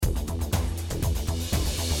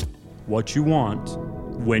what you want,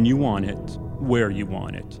 when you want it, where you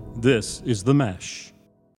want it. This is The Mesh.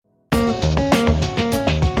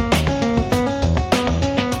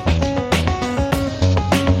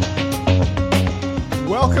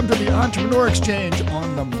 Welcome to the Entrepreneur Exchange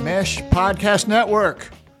on the Mesh Podcast Network,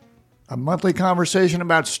 a monthly conversation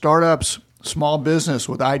about startups, small business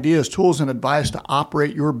with ideas, tools, and advice to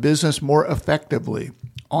operate your business more effectively.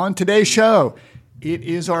 On today's show, it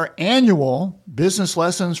is our annual Business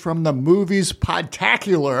Lessons from the Movies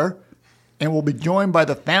Podtacular, and we'll be joined by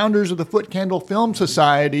the founders of the Foot Candle Film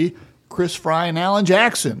Society, Chris Fry and Alan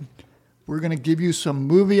Jackson. We're going to give you some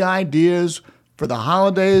movie ideas for the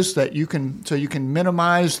holidays so you can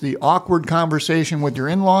minimize the awkward conversation with your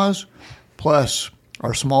in-laws, plus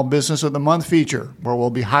our Small Business of the Month feature, where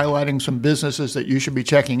we'll be highlighting some businesses that you should be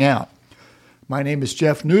checking out. My name is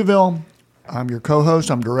Jeff Newville. I'm your co-host.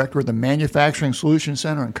 I'm director of the Manufacturing Solutions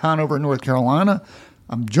Center in Conover, North Carolina.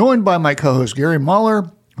 I'm joined by my co-host, Gary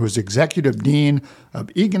Muller, who is Executive Dean of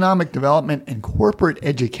Economic Development and Corporate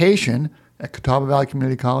Education at Catawba Valley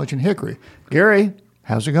Community College in Hickory. Gary,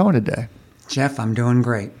 how's it going today? Jeff, I'm doing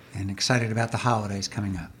great and excited about the holidays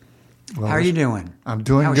coming up. Well, how are you doing? I'm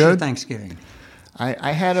doing How good. was your Thanksgiving?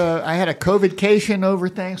 I had a COVID-cation over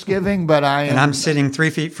Thanksgiving, but I'm sitting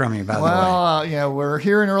 3 feet from you, by the way. Well, yeah, we're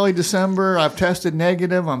here in early December. I've tested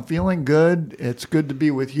negative. I'm feeling good. It's good to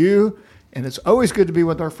be with you, and it's always good to be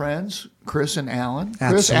with our friends, Chris and Alan.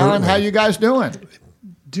 Chris, Alan, how you guys doing?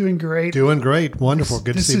 Doing great. Doing great. Wonderful.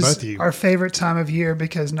 Good to see both of you. This is our favorite time of year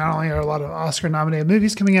because not only are a lot of Oscar-nominated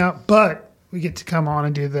movies coming out, but we get to come on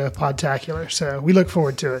and do the Podtacular. So we look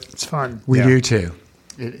forward to it. It's fun. We do too.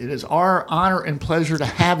 It is our honor and pleasure to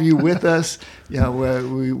have you with us. You know,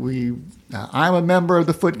 I'm a member of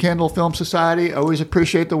the Foot Candle Film Society. Always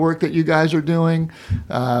appreciate the work that you guys are doing.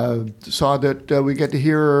 Saw that we get to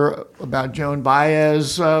hear about Joan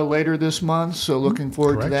Baez later this month, so looking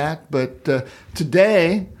forward to that. But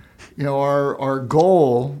today, you know, our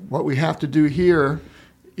goal, what we have to do here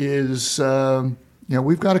is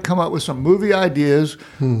we've got to come up with some movie ideas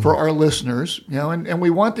for our listeners, you know, and we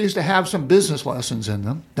want these to have some business lessons in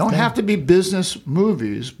them. Don't have to be business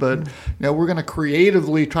movies, but you know, we're going to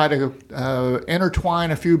creatively try to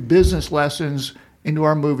intertwine a few business lessons into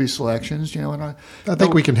our movie selections, you know. And I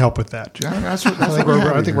think we can help with that. I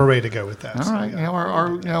think we're ready to go with that. All right, you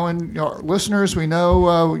know, our listeners, we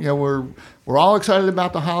know, we're all excited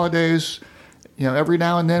about the holidays. You know, every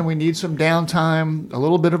now and then we need some downtime, a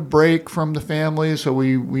little bit of break from the family. So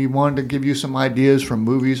we wanted to give you some ideas from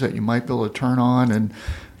movies that you might be able to turn on and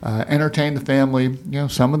entertain the family. You know,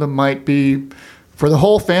 some of them might be for the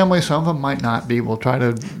whole family. Some of them might not be. We'll try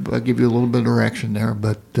to give you a little bit of direction there.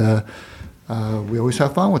 But we always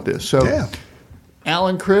have fun with this. So, yeah.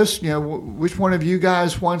 Alan, Chris, you know, which one of you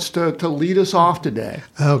guys wants to lead us off today?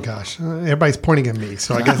 Oh gosh, everybody's pointing at me,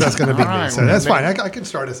 so I guess that's going to be me. So that's fine. I can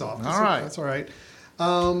start us off. That's all right.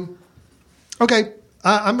 Okay,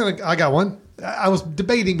 I got one. I was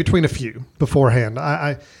debating between a few beforehand.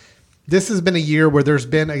 This has been a year where there's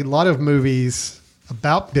been a lot of movies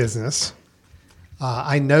about business.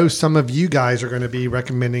 I know some of you guys are going to be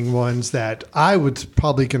recommending ones that I would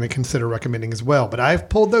probably going to consider recommending as well, but I've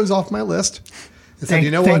pulled those off my list. And said,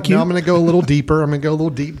 you know what? No, I'm going to go a little deeper. I'm going to go a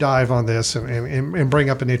little deep dive on this and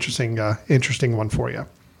bring up an interesting one for you.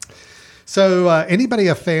 So, anybody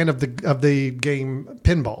a fan of the game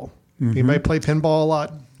pinball? Mm-hmm. Anybody play pinball a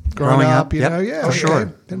lot growing up? You know, yeah, for sure.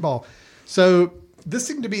 Pinball. So this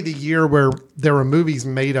seemed to be the year where there were movies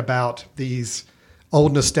made about these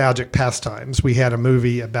old nostalgic pastimes. We had a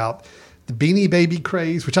movie about the Beanie Baby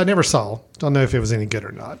craze, which I never saw. Don't know if it was any good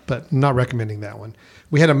or not, but I'm not recommending that one.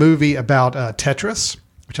 We had a movie about Tetris,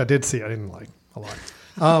 which I did see. I didn't like a lot.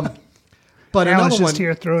 But Alan's another just one,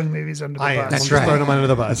 here throwing movies under the bus. That's I'm right. just throwing them under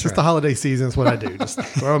the bus. It's just the holiday season. It's what I do. Just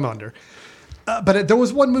throw them under. But there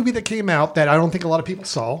was one movie that came out that I don't think a lot of people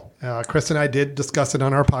saw. Chris and I did discuss it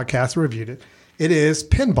on our podcast, reviewed it. It is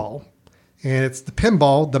Pinball. And it's the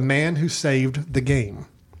Pinball, the man who saved the game.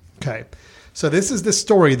 Okay. So this is the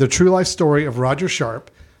story, the true life story of Roger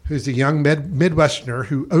Sharp, who's a young Midwesterner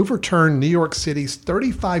who overturned New York City's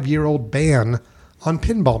 35-year-old ban on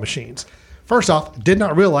pinball machines. First off, did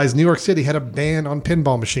not realize New York City had a ban on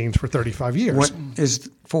pinball machines for 35 years. What is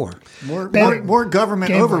for? More government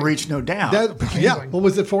Gambling. overreach, no doubt. Yeah. What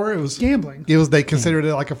was it for? It was gambling. They considered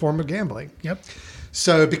it like a form of gambling. Yep.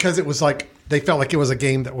 So because it was like, they felt like it was a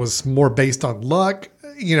game that was more based on luck,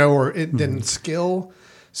 you know, or than skill.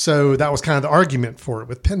 So that was kind of the argument for it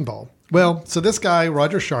with pinball. Well, so this guy,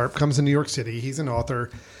 Roger Sharp, comes to New York City. He's an author.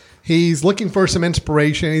 He's looking for some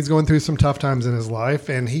inspiration. He's going through some tough times in his life,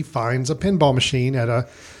 and he finds a pinball machine at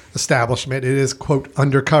establishment. It is, quote,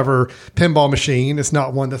 undercover pinball machine. It's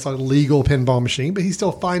not one that's a legal pinball machine, but he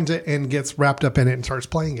still finds it and gets wrapped up in it and starts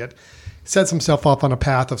playing it. Sets himself off on a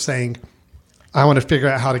path of saying, I want to figure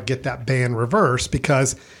out how to get that ban reversed,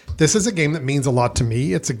 because this is a game that means a lot to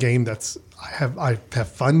me. It's a game that's I have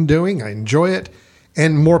fun doing. I enjoy it,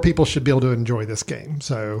 and more people should be able to enjoy this game.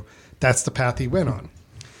 So that's the path he went on.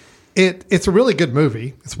 It's a really good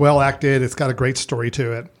movie. It's well acted. It's got a great story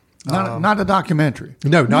to it. Not a documentary.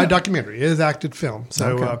 No, not a documentary. It is acted film.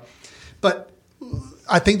 So, Okay. But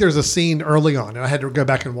I think there's a scene early on, and I had to go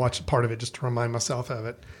back and watch part of it just to remind myself of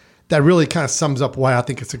it, that really kind of sums up why I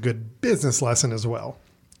think it's a good business lesson as well.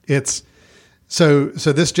 It's so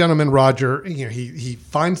this gentleman, Roger, he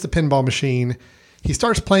finds the pinball machine. He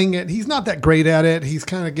starts playing it. He's not that great at it. He's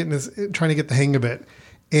kind of trying to get the hang of it.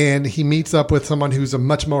 And he meets up with someone who's a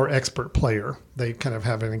much more expert player. They kind of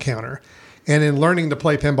have an encounter. And in learning to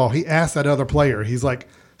play pinball, he asks that other player, he's like,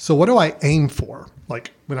 so what do I aim for?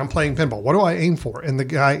 Like, when I'm playing pinball, what do I aim for? And the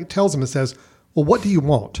guy tells him and says, well, what do you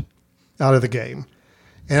want out of the game?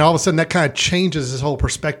 And all of a sudden that kind of changes his whole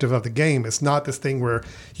perspective of the game. It's not this thing where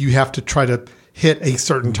you have to try to hit a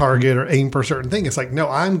certain target or aim for a certain thing. It's like, no,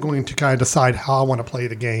 I'm going to kind of decide how I want to play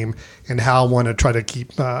the game and how I want to try to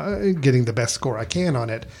keep getting the best score I can on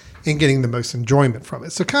it and getting the most enjoyment from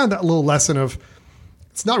it. So kind of that little lesson of,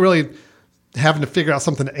 it's not really having to figure out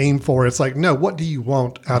something to aim for. It's like, no, what do you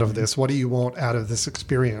want out of this? What do you want out of this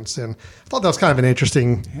experience? And I thought that was kind of an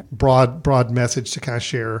interesting, broad message to kind of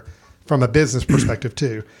share from a business perspective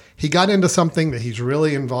too. He got into something that he's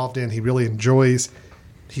really involved in. He really enjoys.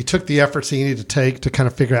 He took the efforts he needed to take to kind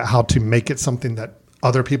of figure out how to make it something that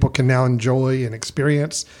other people can now enjoy and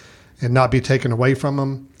experience and not be taken away from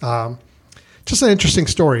them. Just an interesting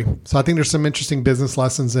story. So I think there's some interesting business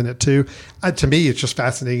lessons in it too. To me, it's just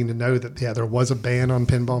fascinating to know that, there was a ban on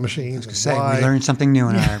pinball machines. We learned something new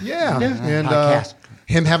in our And podcast.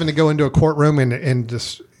 him having to go into a courtroom and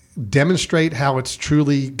just demonstrate how it's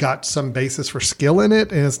truly got some basis for skill in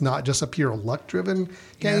it, and it's not just a pure luck-driven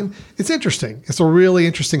game. It's interesting. It's a really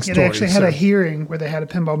interesting story. It actually had a hearing where they had a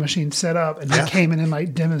pinball machine set up, and he came in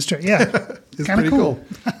and demonstrate. Yeah, It's kind of pretty cool.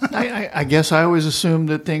 I guess I always assumed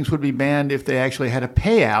that things would be banned if they actually had a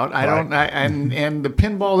payout. And the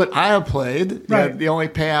pinball that I have played, Right. the only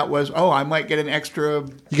payout was, I might get an extra.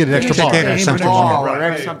 You get an extra Finish ball. it. or something. ball or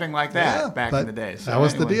Right. something like that Yeah, back but in the day. So that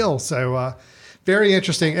was the anyway. deal. So very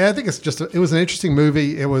interesting. And I think it was an interesting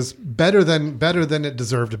movie. It was better than it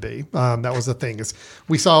deserved to be. That was the thing, is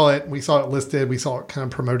we saw it listed. We saw it kind of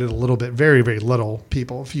promoted a little bit. Very, very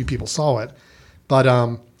a few people saw it.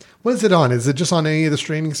 But what is it on? Is it just on any of the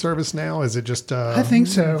streaming service now? Is it just I think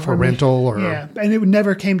so. for rental? Or yeah, and it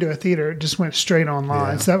never came to a theater. It just went straight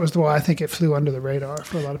online. Yeah. So that was why I think it flew under the radar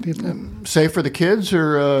for a lot of people. Safe for the kids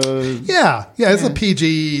or? Yeah, it's a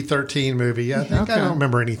PG-13 movie. I think Okay. I don't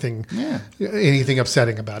remember anything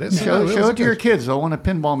upsetting about it. So Show was it to your good. kids. They'll want a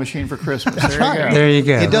pinball machine for Christmas. There you go. There you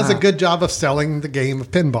go. It does a good job of selling the game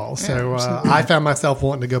of pinball. So I found myself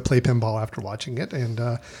wanting to go play pinball after watching it.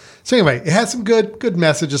 And so anyway, it has some good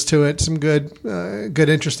messages to it, some good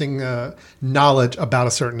interesting knowledge about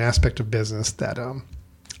a certain aspect of business that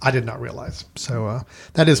I did not realize. So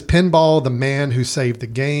that is Pinball, the Man Who Saved the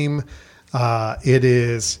Game. It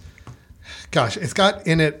is, it's got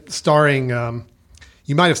in it starring,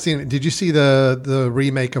 you might have seen it. Did you see the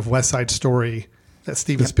remake of West Side Story that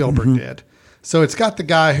Steven Spielberg did? So it's got the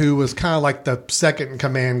guy who was kind of like the second in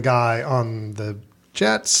command guy on the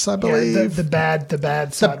Jets, I believe. Yeah, the bad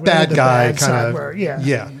side. The bad guy bad side kind of. where- yeah.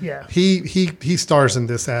 He stars in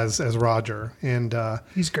this as Roger, and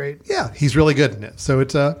He's great. he's really good in it. So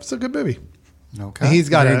it's a good movie. Okay. And he's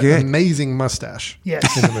got Very an good. amazing mustache.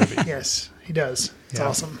 Yes. In the movie. Yes, he does. It's Yeah.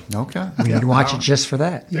 awesome. Okay. We need to watch it just for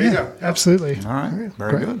that. There you go. Absolutely. All right.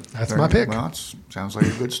 Very Great. good. That's Very my good. pick. Well, it sounds like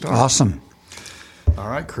a good start. Awesome. All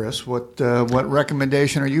right, Chris. What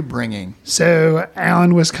recommendation are you bringing? So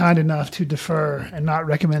Alan was kind enough to defer and not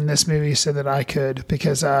recommend this movie so that I could,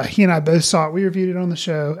 because he and I both saw it. We reviewed it on the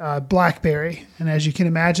show, BlackBerry. And as you can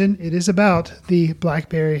imagine, it is about the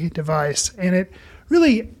BlackBerry device. And it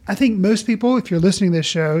really, I think most people, if you're listening to this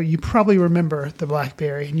show, you probably remember the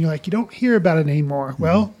BlackBerry. And you're like, you don't hear about it anymore.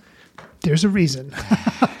 Well, there's a reason.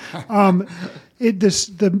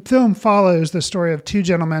 The film follows the story of two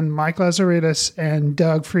gentlemen, Mike Lazaridis and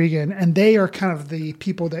Doug Freegan, and they are kind of the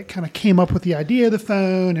people that kind of came up with the idea of the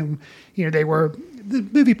phone. And the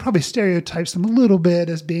movie probably stereotypes them a little bit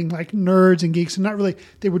as being like nerds and geeks, and not really.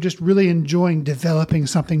 They were just really enjoying developing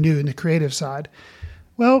something new in the creative side.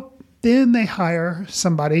 Well, then they hire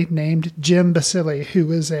somebody named Jim Basile, who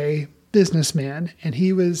was a businessman, and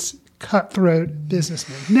he was cutthroat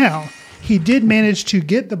businessman. Now, he did manage to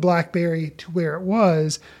get the BlackBerry to where it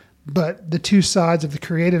was, but the two sides of the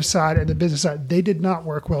creative side and the business side, they did not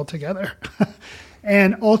work well together.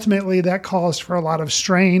 And ultimately that caused for a lot of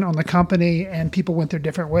strain on the company, and people went their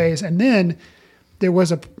different ways. And then there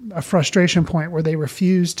was a frustration point where they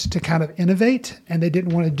refused to kind of innovate, and they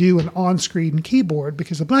didn't want to do an on-screen keyboard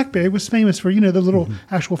because the BlackBerry was famous for, the little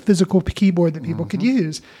actual physical keyboard that people could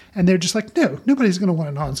use. And they're just like, no, nobody's going to want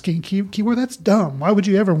an on-screen keyboard. That's dumb. Why would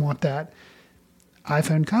you ever want that?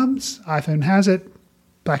 iPhone comes, iPhone has it,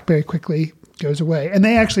 BlackBerry quickly goes away. And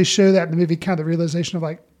they actually show that in the movie, kind of the realization of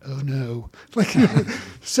like, oh no.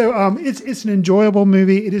 So it's an enjoyable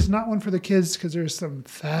movie. It is not one for the kids because there's some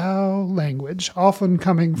foul language often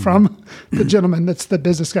coming from the gentleman that's the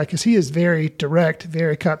business guy, because he is very direct,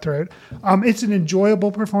 very cutthroat. It's an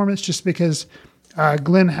enjoyable performance just because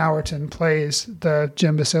Glenn Howerton plays the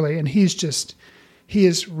Jim Basile, and he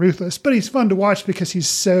is ruthless, but he's fun to watch because he's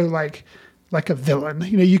so like a villain.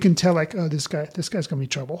 You can tell like, oh, this guy's going to be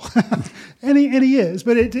trouble. and he is,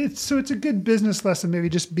 but it's a good business lesson. Maybe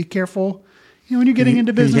just be careful, when you're getting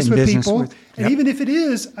into business with people. And even if it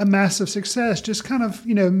is a massive success, just kind of,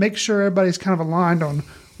 make sure everybody's kind of aligned on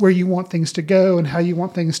where you want things to go and how you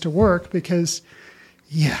want things to work, because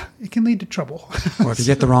it can lead to trouble. Or if you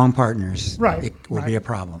get the wrong partners, right, it will be a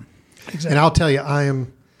problem. Exactly. And I'll tell you, I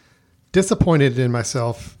am disappointed in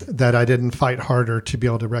myself that I didn't fight harder to be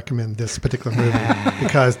able to recommend this particular movie,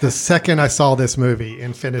 because the second I saw this movie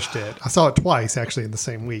and finished it, I saw it twice actually in the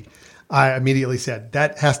same week, I immediately said,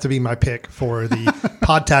 that has to be my pick for the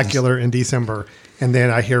Podtacular in December. And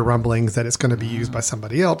then I hear rumblings that it's going to be used by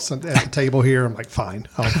somebody else at the table here. I'm like, fine,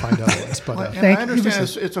 I'll find other ones. But I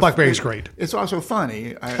understand it's BlackBerry's great. It's also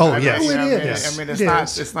funny. Yes. It is. I mean,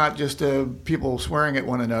 it's not just people swearing at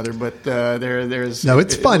one another, but there's no.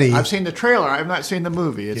 It's funny. I've seen the trailer. I've not seen the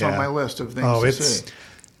movie. It's on my list of things to see.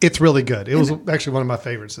 It's really good. It was actually one of my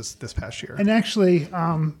favorites this past year. And actually,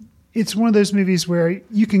 it's one of those movies where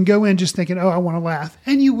you can go in just thinking, oh, I want to laugh.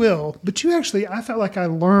 And you will. But I felt like I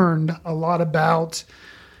learned a lot about,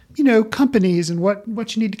 companies and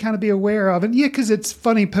what you need to kind of be aware of. And because it's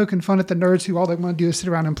funny poking fun at the nerds who all they want to do is sit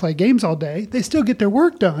around and play games all day. They still get their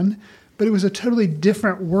work done. But it was a totally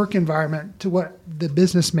different work environment to what the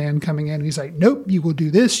businessman coming in. He's like, nope, you will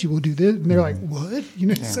do this, you will do this. And they're like, what?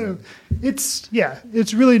 So it's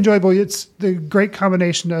really enjoyable. It's the great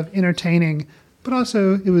combination of entertaining, but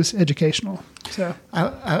also it was educational. So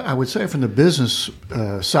I would say from the business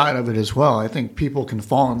side of it as well, I think people can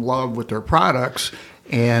fall in love with their products.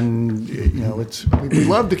 And, we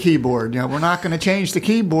love the keyboard. We're not going to change the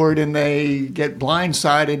keyboard, and they get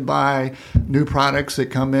blindsided by new products that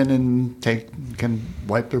come in and can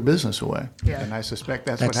wipe their business away. Yeah. And I suspect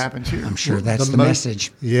that's what happens here. I'm sure that's the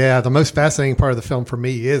message. Yeah, the most fascinating part of the film for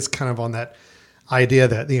me is kind of on that idea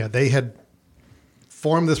that, they had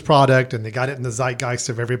formed this product and they got it in the zeitgeist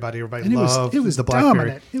of everybody. Everybody loved the BlackBerry.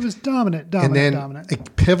 Dominant. It was dominant. And then dominant. A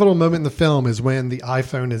pivotal moment in the film is when the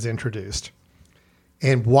iPhone is introduced.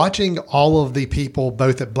 And watching all of the people,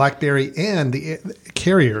 both at BlackBerry and the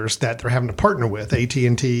carriers that they're having to partner with,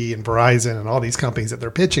 AT&T and Verizon and all these companies that they're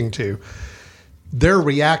pitching to, their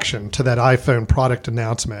reaction to that iPhone product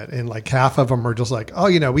announcement. And like half of them are just like,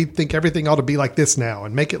 oh, we think everything ought to be like this now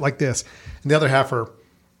and make it like this. And the other half are,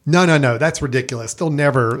 no, that's ridiculous. The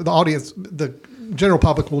audience, the general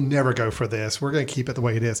public will never go for this. We're going to keep it the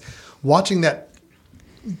way it is. Watching that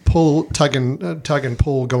tug and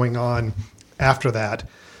pull going on after that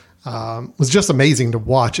was just amazing to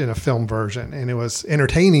watch in a film version, and it was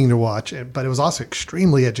entertaining to watch, but it was also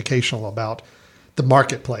extremely educational about the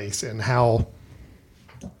marketplace and how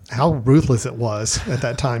ruthless it was at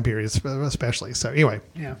that time period, especially. So anyway,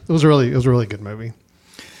 it was a really good movie.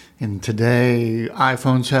 And today,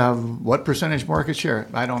 iPhones have what percentage market share?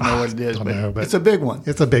 I don't know what it is, but it's a big one.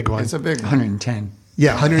 It's a big one. 110.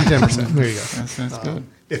 Yeah, 110%. There you go. That's good.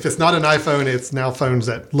 If it's not an iPhone, it's now phones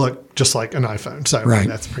that look just like an iPhone. So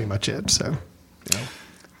that's pretty much it. So,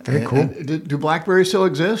 very cool. Do BlackBerry still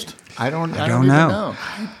exist? I don't know. I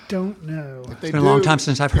don't know. It's been a long time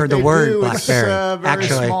since I've heard the word BlackBerry.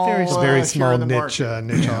 Actually, it's a very small niche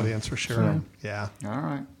audience for sure. Yeah. All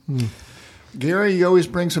right. Gary, you always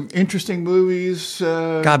bring some interesting movies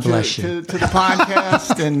God bless you. To the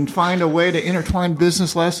podcast and find a way to intertwine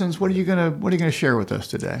business lessons. What are you gonna share with us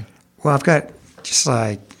today? Well, I've got, just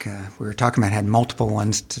like we were talking about, had multiple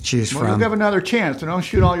ones to choose from. You'll have another chance, so don't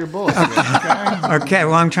shoot all your bullets. Okay,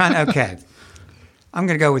 well, I'm going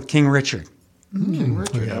to go with King Richard. King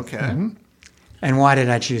Richard, okay. Mm-hmm. And why did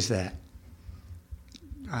I choose that?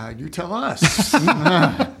 You tell us.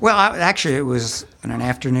 Well, actually, it was in an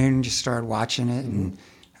afternoon, just started watching it, and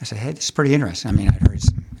I said, hey, this is pretty interesting. I mean, I'd heard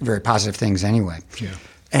some very positive things anyway. Yeah.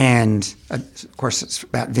 And of course, it's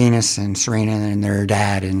about Venus and Serena and their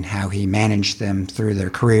dad and how he managed them through their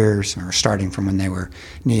careers, or starting from when they were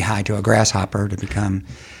knee high to a grasshopper to become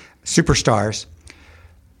superstars.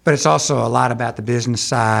 But it's also a lot about the business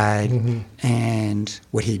side and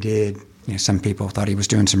what he did. You know, some people thought he was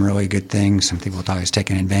doing some really good things. Some people thought he was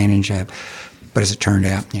taking advantage of. But as it turned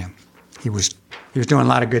out, he was doing a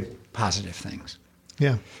lot of good, positive things.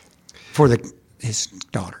 Yeah. For his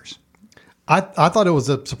daughters. I thought it was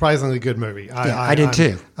a surprisingly good movie. I did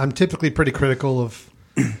too. I'm typically pretty critical of.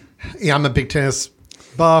 I'm a big tennis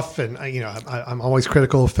buff, and I'm always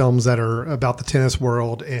critical of films that are about the tennis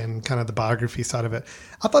world and kind of the biography side of it.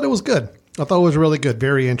 I thought it was good. I thought it was really good,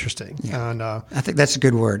 very interesting. Yeah. And I think that's a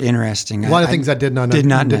good word, interesting. a lot of things I did not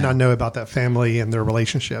know about that family and their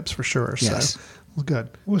relationships for sure. Yes. So it was good.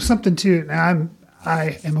 Well, something too. Now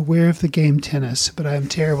I am aware of the game tennis, but I am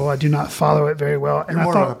terrible. I do not follow it very well. And You're I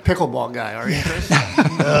more thought, of a pickleball guy, are you, Chris?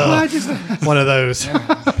 well, I just, One of those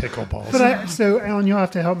pickleballs. but so Alan, you'll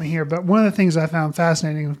have to help me here. But one of the things I found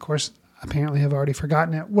fascinating, of course, apparently I've already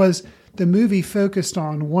forgotten it, was the movie focused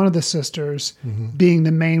on one of the sisters being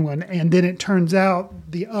the main one, and then it turns out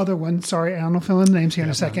the other one. Sorry, Alan, I'll fill in the names here in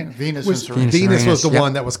a second. Venus was, and Serena. Venus was the Yep.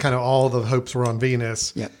 one that was kind of all the hopes were on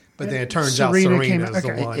Venus. Yep. But then it turns out Serena came- Serena's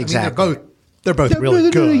the okay. one. Exactly. I mean, they're both really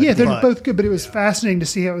No, good. yeah, they're but- both good, but it was fascinating to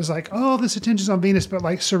see how it was like, oh, this attention's on Venus, but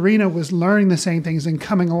like Serena was learning the same things and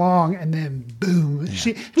coming along, and then boom,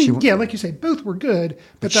 like you say, both were good,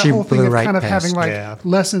 but that she whole thing blew of right kind of past. having like Yeah.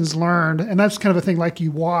 lessons learned, and that's kind of a thing like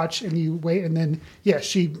you watch and you wait, and then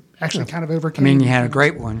she actually kind of I overcame. mean, you had a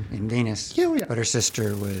great one in Venus, Yeah, yeah. but her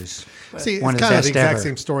sister was See, one it's of the kind of best the exact ever.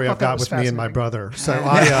 same story Thought I've that got was with me and my fascinating. brother. So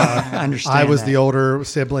understand I was that. the older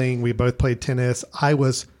sibling. We both played tennis. I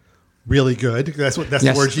was really good. That's Yes.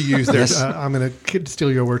 the words you use there. Yes. I'm going to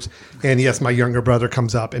steal your words. And yes, my younger brother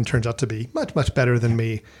comes up and turns out to be much, much better than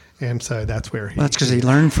me. And so that's where Well, that's because he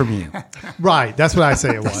learned from you. right. That's what I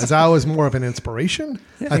say it was. I was more of an inspiration,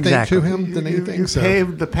 I think, exactly. to him than anything. You So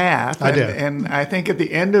paved the path. I and, did. And I think at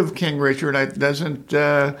the end of King Richard,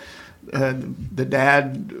 the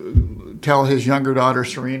dad tell his younger daughter,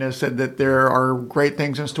 Serena, said that there are great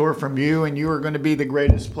things in store from you, and you are going to be the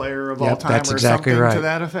greatest player of all Yep, time, that's or exactly something right. to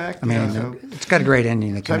that effect. I mean, so it's got a great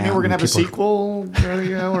ending. That does that came mean out we're going to and have a people-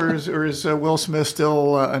 sequel, or is Will Smith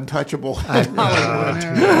still untouchable?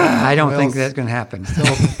 I don't think that's going to happen.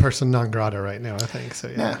 still person non grata right now, I think. So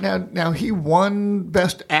yeah. Now he won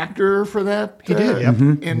Best Actor for that. He did. Yep.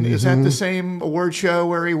 And is that the same award show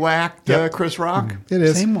where he whacked Yep. Chris Rock? It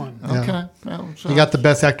is. Same one. Okay. Well, so He got the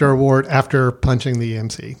Best Actor award after punching the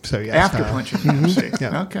MC. So yes, after punching the MC.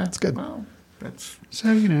 Yeah. Okay, It's good. Well, that's So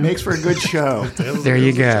makes for a good show. There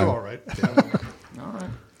you go. All right.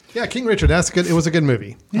 Yeah, King Richard. That's good. It was a good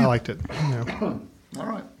movie. I liked it. Yeah. All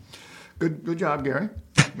right, good job, Gary.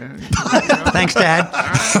 Thanks, Dad.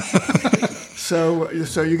 So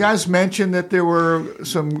you guys mentioned that there were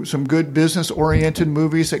some good business oriented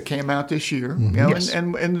movies that came out this year. You know, Yes.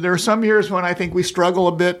 and there are some years when I think we struggle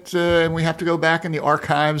a bit, and we have to go back in the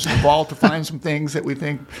archives and the vault to find some things that we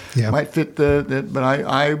think might fit the. But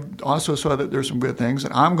I also saw that there's some good things,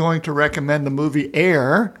 and I'm going to recommend the movie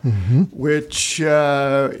Air, which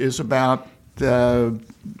is about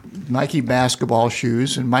Nike basketball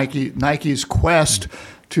shoes and Nike's quest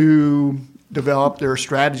to develop their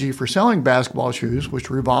strategy for selling basketball shoes, which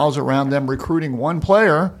revolves around them recruiting one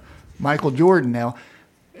player, Michael Jordan. Now,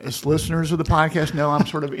 as listeners of the podcast know, I'm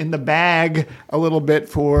sort of in the bag a little bit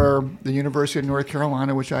for the University of North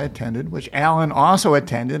Carolina, which I attended, which Alan also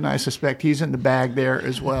attended, and I suspect he's in the bag there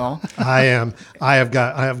as well. I am. I have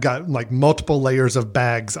got like multiple layers of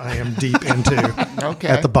bags. I am deep into. Okay.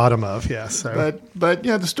 At the bottom of So. But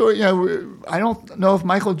the story. I don't know if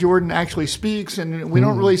Michael Jordan actually speaks, and we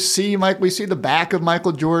don't really see Mike. We see the back of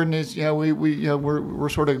Michael Jordan. Is we're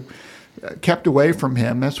sort of kept away from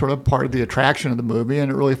him. That's sort of part of the attraction of the movie,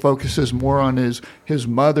 and it really focuses more on his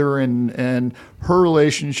mother and her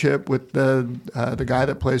relationship with the guy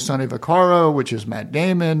that plays Sonny Vaccaro, which is Matt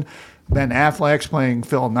Damon. Ben Affleck's playing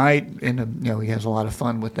Phil Knight, and he has a lot of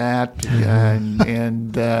fun with that,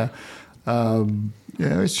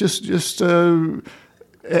 it's just.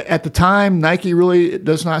 At the time, Nike really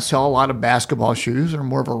does not sell a lot of basketball shoes. They're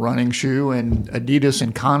more of a running shoe, and Adidas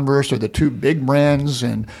and Converse are the two big brands,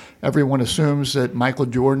 and everyone assumes that Michael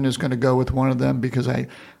Jordan is going to go with one of them because I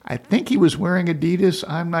think he was wearing Adidas.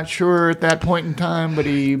 I'm not sure at that point in time, but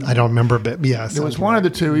I don't remember, but yes, it was one of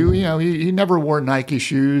the two. He never wore Nike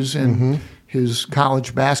shoes, and his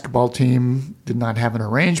college basketball team did not have an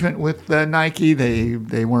arrangement with Nike.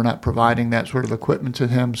 They were not providing that sort of equipment to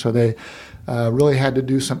him, so they really had to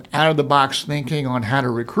do some out-of-the-box thinking on how to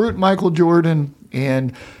recruit Michael Jordan,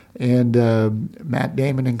 and Matt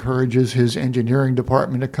Damon encourages his engineering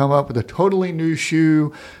department to come up with a totally new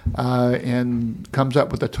shoe, and comes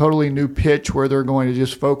up with a totally new pitch where they're going to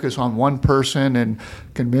just focus on one person, and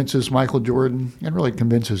convinces Michael Jordan, and really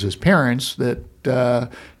convinces his parents, that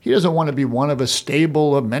he doesn't want to be one of a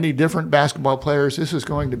stable of many different basketball players. This is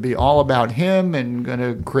going to be all about him and going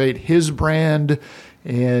to create his brand.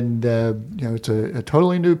 And it's a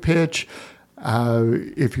totally new pitch.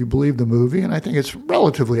 If you believe the movie, and I think it's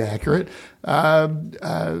relatively accurate,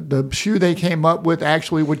 the shoe they came up with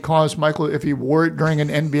actually would cause Michael, if he wore it during an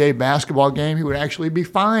NBA basketball game, he would actually be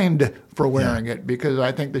fined for wearing it, because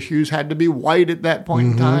I think the shoes had to be white at that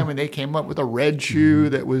point in time, and they came up with a red shoe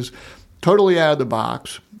that was totally out of the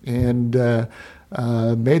box, and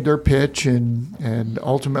made their pitch, and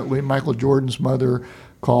ultimately Michael Jordan's mother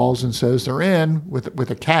calls and says they're in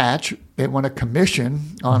with a catch. They want a commission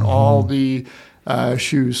on all the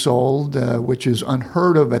shoes sold, which is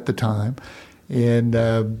unheard of at the time.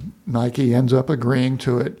 And Nike ends up agreeing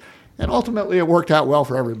to it. And ultimately, it worked out well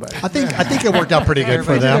for everybody. I think it worked out pretty good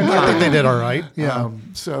for them. I think they did all right. Yeah.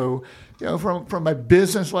 So, from a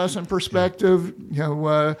business lesson perspective,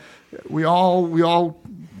 we all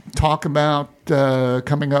talk about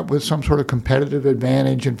coming up with some sort of competitive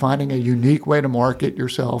advantage and finding a unique way to market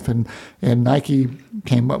yourself. And Nike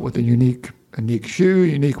came up with a unique shoe,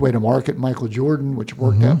 unique way to market Michael Jordan, which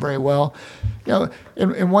worked out very well.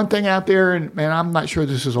 And one thing out there, and I'm not sure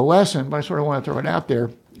this is a lesson, but I sort of want to throw it out there.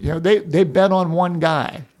 They bet on one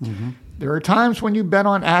guy. There are times when you bet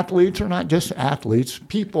on athletes, or not just athletes,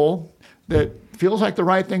 people that feels like the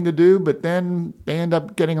right thing to do, but then they end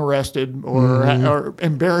up getting arrested or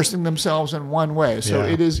embarrassing themselves in one way. So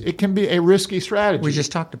it can be a risky strategy. We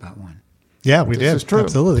just talked about one. Yeah, we did. Is true.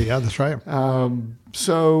 Absolutely. Yeah, that's right.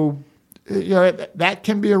 So that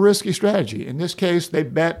can be a risky strategy. In this case, they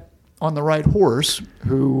bet on the right horse,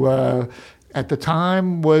 who at the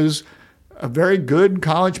time was a very good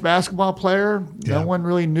college basketball player. No one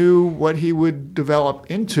really knew what he would develop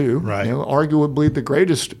into. Right. Arguably the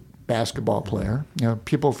greatest basketball player.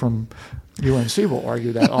 People from UNC will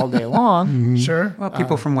argue that all day long. Sure. Well,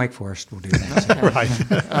 people from Wake Forest will do that. Right.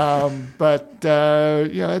 But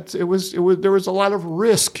there was a lot of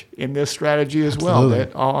risk in this strategy as well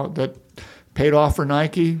that paid off for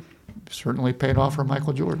Nike. Certainly paid off for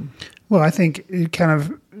Michael Jordan. Well, I think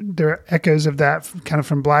there are echoes of that kind of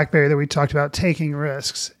from BlackBerry that we talked about, taking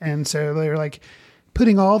risks. And so they're like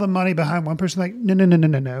putting all the money behind one person, like,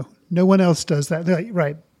 no. No one else does that. They're like,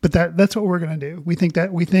 right. But that's what we're going to do. We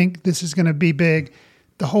think this is going to be big.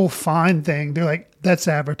 The whole fine thing, they're like, that's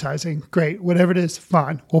advertising. Great. Whatever it is,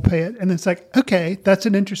 fine. We'll pay it. And it's like, okay, that's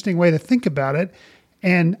an interesting way to think about it.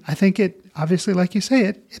 And I think it, obviously, like you say,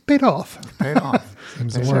 it paid off. Paid off.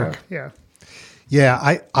 Seems to work. Yeah.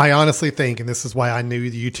 Yeah, I honestly think, and this is why I knew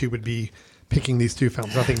you two would be picking these two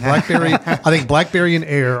films. I think BlackBerry and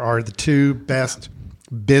Air are the two best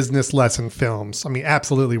business lesson films. I mean,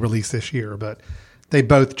 absolutely released this year, but they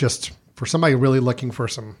both just, for somebody really looking for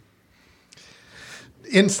some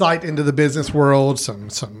insight into the business world,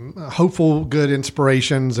 some hopeful, good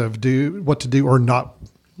inspirations of what to do or not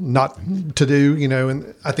to do,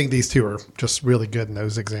 and I think these two are just really good in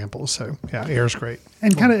those examples. So yeah, Air's great.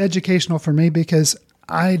 And kind of educational for me, because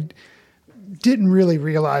I didn't really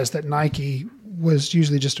realize that Nike was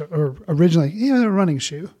usually just originally a running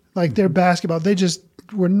shoe. Like their basketball, they just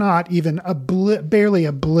were not even a blip, barely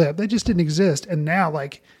a blip. They just didn't exist. And now,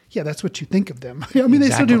 that's what you think of them. I mean, They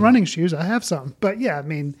still do running shoes. I have some. But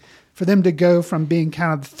for them to go from being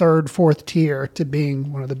kind of the third, fourth tier to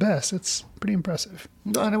being one of the best, it's pretty impressive.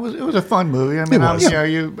 And it was a fun movie. I mean,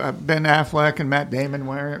 Ben Affleck and Matt Damon,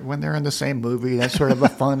 when they're in the same movie, that's sort of a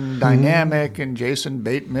fun dynamic. And Jason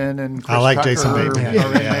Bateman and Chris Tucker Jason Bateman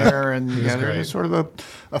are in there, and it's sort of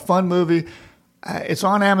a fun movie. It's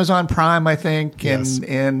on Amazon Prime, I think,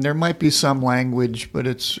 and there might be some language, but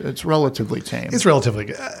it's relatively tame. It's relatively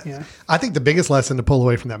good. Yeah. I think the biggest lesson to pull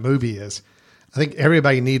away from that movie is, I think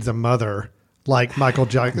everybody needs a mother like Michael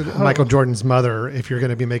Jordan's mother if you're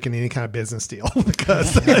going to be making any kind of business deal,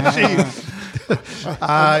 because a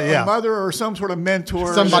mother or some sort of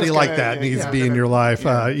mentor, somebody like that needs to be in your life.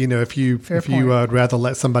 If you would rather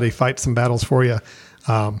let somebody fight some battles for you.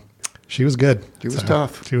 She was good. She was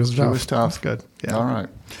tough. She was tough. That's good. Yeah.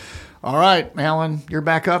 All right, Alan, you're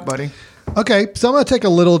back up, buddy. Okay, so I'm going to take a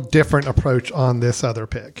little different approach on this other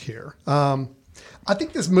pick here. I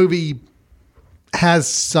think this movie has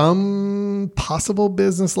some possible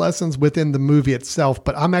business lessons within the movie itself,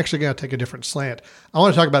 but I'm actually going to take a different slant. I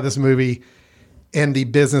want to talk about this movie and the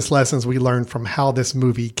business lessons we learned from how this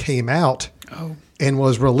movie came out and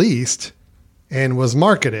was released and was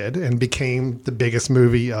marketed and became the biggest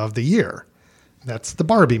movie of the year. That's the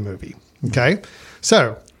Barbie movie. Okay.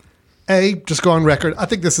 So, just go on record. I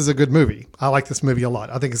think this is a good movie. I like this movie a lot.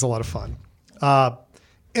 I think it's a lot of fun.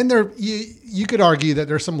 And there, you could argue that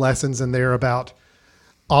there's some lessons in there about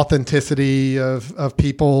authenticity of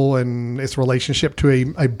people and its relationship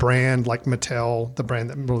to a brand like Mattel, the brand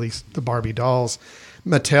that released the Barbie dolls.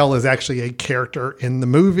 Mattel is actually a character in the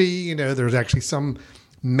movie. You know, there's actually some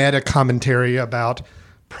meta commentary about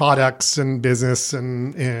products and business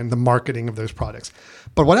and the marketing of those products.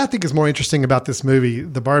 But what I think is more interesting about this movie,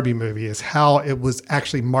 the Barbie movie, is how it was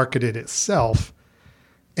actually marketed itself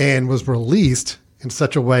and was released in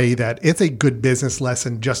such a way that it's a good business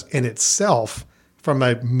lesson just in itself from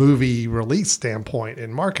a movie release standpoint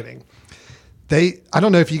in marketing. I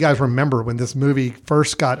don't know if you guys remember when this movie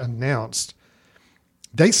first got announced,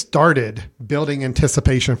 they started building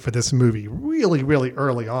anticipation for this movie really, really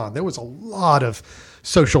early on. There was a lot of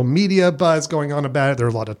social media buzz going on about it. There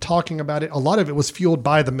was a lot of talking about it. A lot of it was fueled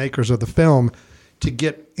by the makers of the film to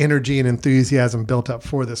get energy and enthusiasm built up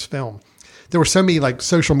for this film. There were so many like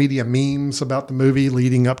social media memes about the movie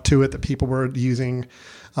leading up to it that people were using.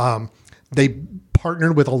 They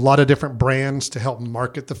partnered with a lot of different brands to help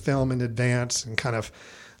market the film in advance, and kind of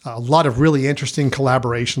a lot of really interesting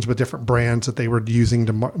collaborations with different brands that they were using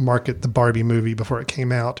to market the Barbie movie before it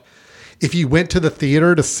came out. If you went to the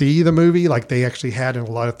theater to see the movie, like they actually had in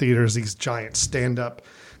a lot of theaters, these giant stand-up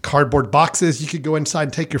cardboard boxes you could go inside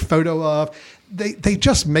and take your photo of. They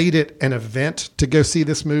just made it an event to go see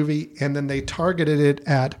this movie, and then they targeted it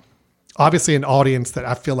at obviously an audience that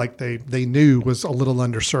I feel like they knew was a little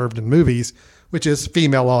underserved in movies, which is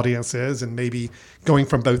female audiences, and maybe going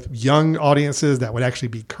from both young audiences that would actually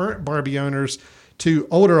be current Barbie owners to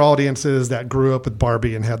older audiences that grew up with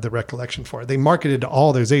Barbie and had the recollection for it. They marketed to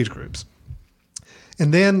all those age groups.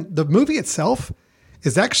 And then the movie itself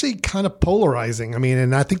is actually kind of polarizing. I mean,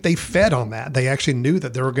 and I think they fed on that. They actually knew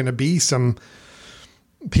that there were going to be some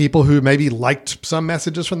people who maybe liked some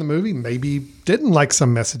messages from the movie, maybe didn't like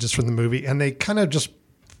some messages from the movie. And they kind of just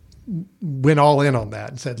went all in on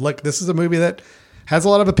that and said, look, this is a movie that has a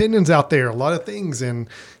lot of opinions out there, a lot of things. And,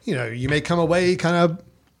 you know, you may come away kind of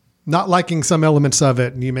not liking some elements of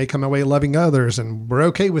it, and you may come away loving others. And we're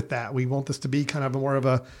okay with that. We want this to be kind of more of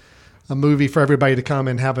a movie for everybody to come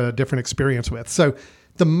and have a different experience with. So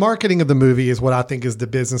the marketing of the movie is what I think is the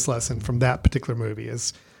business lesson from that particular movie,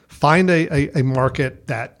 is find a market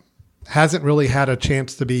that hasn't really had a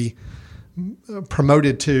chance to be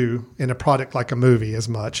promoted to in a product like a movie as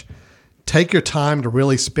much. Take your time to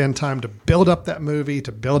really spend time to build up that movie,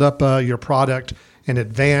 to build up your product in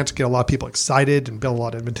advance, get a lot of people excited and build a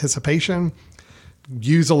lot of anticipation,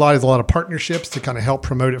 use a lot of partnerships to kind of help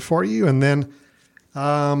promote it for you. And then,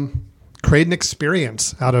 create an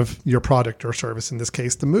experience out of your product or service, in this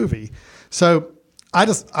case, the movie. So I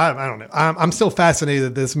don't know. I'm still fascinated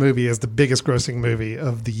that this movie is the biggest grossing movie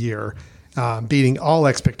of the year, beating all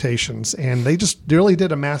expectations. And they just really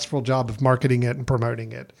did a masterful job of marketing it and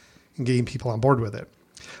promoting it and getting people on board with it.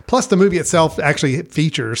 Plus, the movie itself actually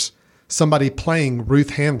features somebody playing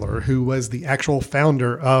Ruth Handler, who was the actual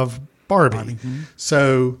founder of Barbie. Mm-hmm.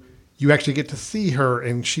 So you actually get to see her,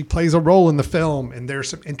 and she plays a role in the film. And there's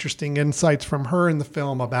some interesting insights from her in the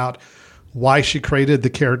film about why she created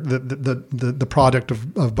the product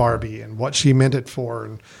of Barbie and what she meant it for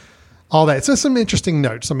and all that. So some interesting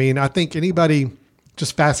notes. I mean, I think anybody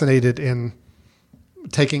just fascinated in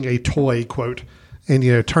taking a toy, quote, and,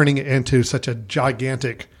 you know, turning it into such a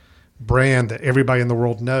gigantic brand that everybody in the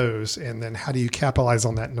world knows, and then how do you capitalize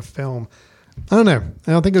on that in a film? I don't know.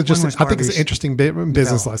 I don't think it's just. I think it's an interesting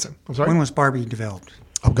business lesson. I'm sorry. When was Barbie developed?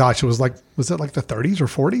 Oh gosh, was it like the 30s or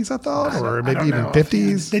 40s? I thought, or maybe even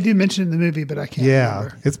 50s. They do mention in the movie, but I can't. Yeah,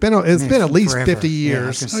 remember. It's been at least forever. 50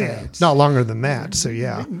 years. Yeah, not longer than that. So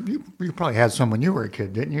yeah, you probably had some when you were a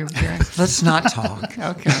kid, didn't you, Jerry? Let's not talk.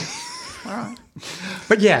 Okay, all right.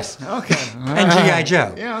 But yes, okay, and G.I.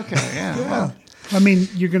 Joe. Yeah, okay, yeah. Well, I mean,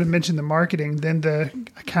 you're going to mention the marketing, then the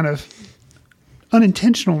kind of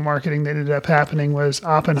unintentional marketing that ended up happening was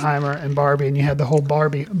Oppenheimer and Barbie, and you had the whole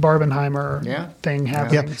Barbenheimer thing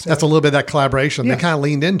happening. Yeah, so that's a little bit of that collaboration. Yeah. They kind of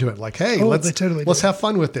leaned into it, like, hey, let's have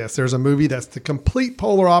fun with this. There's a movie that's the complete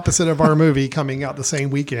polar opposite of our movie coming out the same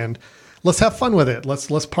weekend. Let's have fun with it.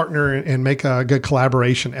 Let's partner and make a good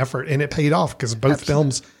collaboration effort. And it paid off because both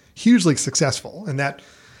films hugely successful. And that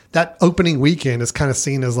opening weekend is kind of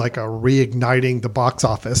seen as like a reigniting the box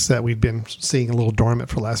office that we've been seeing a little dormant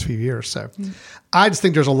for the last few years. So I just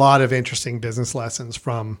think there's a lot of interesting business lessons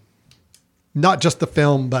from not just the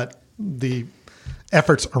film, but the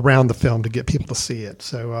efforts around the film to get people to see it.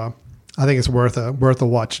 So I think it's worth a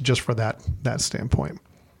watch just for that standpoint.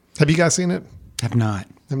 Have you guys seen it? Have not.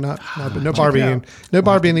 But no Barbie and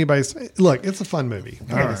anybody's. Look, it's a fun movie.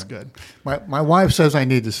 It's good. My wife says I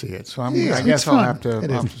need to see it, so I guess I'll have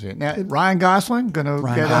to see it. Now, Ryan Gosling going to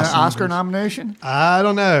get an Oscar nomination? I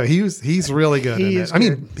don't know. He's really good in it. I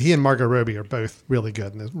mean, he and Margot Robbie are both really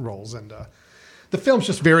good in the roles, and the film's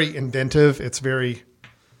just very inventive. It's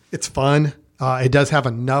fun. It does have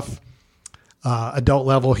enough adult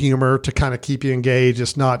level humor to kind of keep you engaged.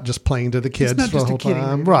 It's not just playing to the kids the whole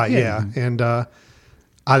time, right? Yeah, and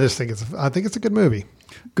I just think it's a good movie.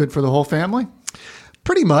 Good for the whole family?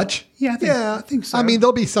 Pretty much. Yeah, I think so. I mean,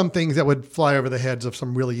 there'll be some things that would fly over the heads of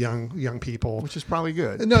some really young people, which is probably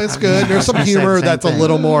good. No, it's good. There's some humor that's a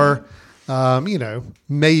little more,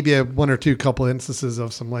 maybe one or two couple instances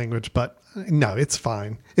of some language, but no, it's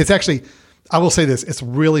fine. It's actually, I will say this: it's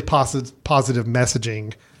really positive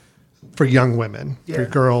messaging for young women, for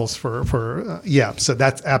girls, So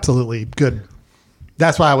that's absolutely good.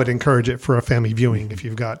 That's why I would encourage it for a family viewing. If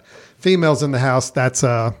you've got females in the house, it's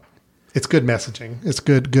good messaging. It's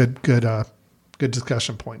good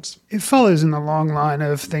discussion points. It follows in the long line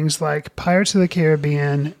of things like Pirates of the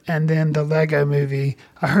Caribbean and then the Lego movie.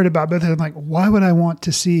 I heard about both of them. Like, why would I want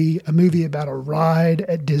to see a movie about a ride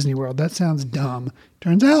at Disney World? That sounds dumb.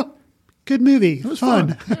 Turns out, good movie. It was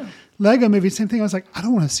fun. Yeah. Lego movie, same thing. I was like, I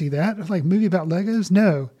don't want to see that. It's like, movie about Legos?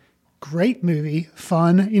 No. Great movie,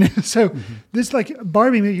 fun, So this like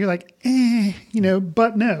Barbie movie, you're like,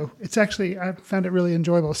 but no, it's actually, I found it really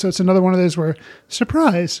enjoyable. So it's another one of those where,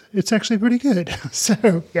 surprise, it's actually pretty good.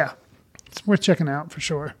 So yeah, it's worth checking out for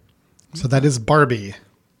sure. So that is Barbie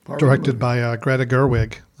directed by Greta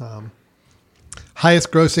Gerwig.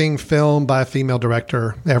 Highest grossing film by a female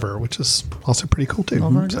director ever, which is also pretty cool too. Oh,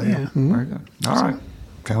 very good. Yeah. Very good. All right.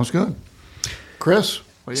 Sounds good. Chris?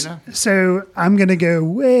 What do you know? So I'm going to go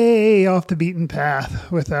way off the beaten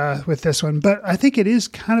path with this one, but I think it is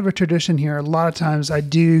kind of a tradition here. A lot of times I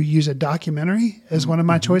do use a documentary as one of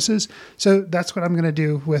my choices. So that's what I'm going to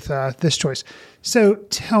do with this choice. So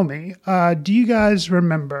tell me, do you guys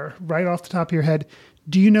remember right off the top of your head,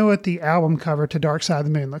 do you know what the album cover to Dark Side of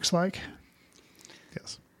the Moon looks like?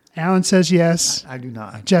 Yes. Alan says yes. I do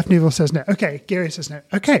not. Jeff Newell says no. Okay. Gary says no.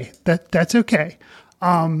 Okay. That's okay.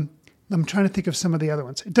 I'm trying to think of some of the other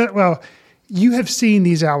ones. Well, you have seen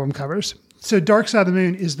these album covers. So Dark Side of the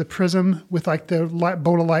Moon is the prism with like the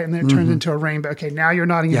bolt of light and then it turns into a rainbow. Okay, now you're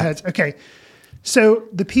nodding your heads. Okay. So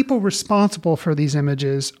the people responsible for these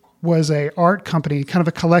images was a art company, kind of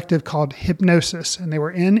a collective called Hypnosis. And they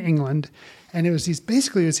were in England. And it was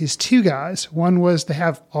these two guys. One was, they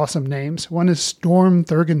have awesome names. One is Storm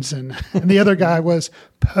Thurgeson. And the other guy was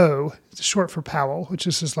Poe. It's short for Powell, which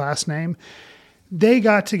is his last name. They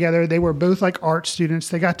got together. They were both like art students.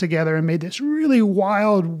 They got together and made this really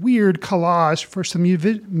wild, weird collage for some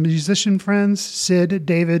musician friends, Sid,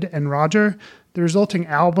 David, and Roger. The resulting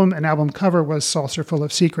album and album cover was Saucer Full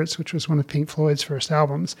of Secrets, which was one of Pink Floyd's first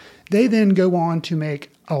albums. They then go on to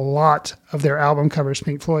make a lot of their album covers,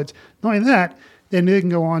 Pink Floyd's. Not only that, then they can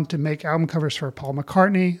go on to make album covers for Paul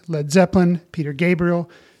McCartney, Led Zeppelin, Peter Gabriel.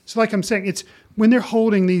 So like I'm saying, it's when they're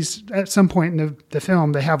holding these, at some point in the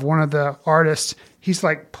film, they have one of the artists, he's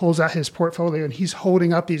like pulls out his portfolio and he's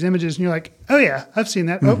holding up these images and you're like, oh yeah, I've seen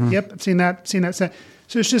that. Oh, yep, I've seen that. So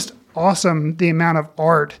it's just awesome the amount of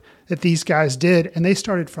art that these guys did. And they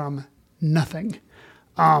started from nothing.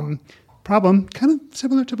 Problem, kind of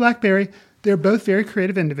similar to BlackBerry. They're both very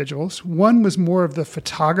creative individuals. One was more of the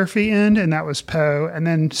photography end, and that was Poe. And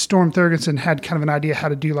then Storm Thurgeson had kind of an idea how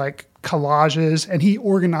to do like collages, and he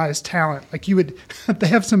organized talent. Like they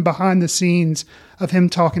have some behind the scenes of him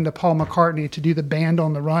talking to Paul McCartney to do the Band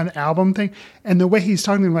on the Run album thing. And the way he's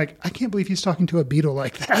talking to him, like, I can't believe he's talking to a Beatle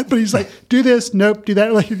like that. But he's like, do this, nope, do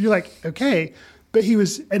that. Like, you're like, okay. But he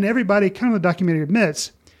was, and everybody kind of the documentary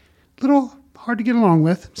admits, a little hard to get along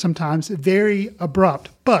with sometimes, very abrupt,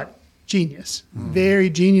 but genius. Very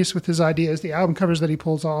genius with his ideas, the album covers that he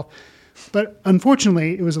pulls off. But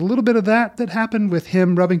unfortunately, it was a little bit of that happened with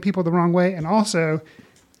him rubbing people the wrong way. And also,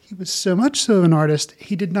 he was so much so an artist,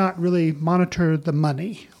 he did not really monitor the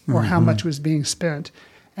money or how much was being spent.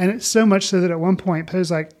 And it's so much so that at one point,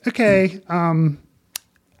 Poe's like, okay, I'm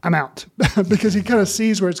out. Because he kind of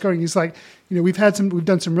sees where it's going. He's like, we've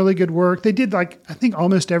done some really good work. They did like, I think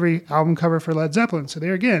almost every album cover for Led Zeppelin. So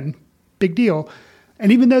there again, big deal.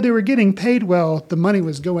 And even though they were getting paid well, the money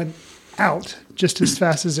was going out just as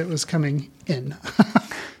fast as it was coming in.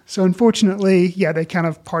 So unfortunately, they kind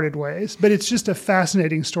of parted ways. But it's just a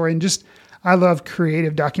fascinating story. And I love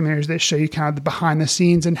creative documentaries that show you kind of the behind the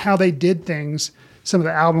scenes and how they did things some of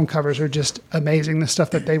the album covers are just amazing. The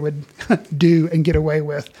stuff that they would do and get away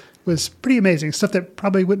with was pretty amazing. Stuff that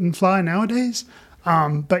probably wouldn't fly nowadays.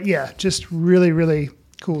 But yeah, just really, really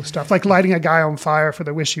cool stuff. Like lighting a guy on fire for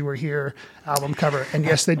the Wish You Were Here album cover. And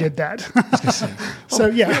yes, they did that. So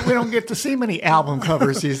yeah. We don't get to see many album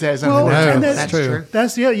covers these days. Well, and that's true.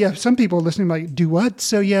 That's yeah. Some people listening like, do what?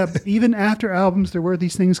 So yeah, but even after albums, there were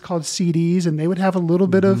these things called CDs, and they would have a little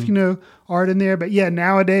bit of art in there. But yeah,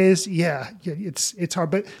 nowadays, it's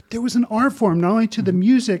hard. But there was an art form not only to the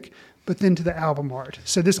music, but then to the album art.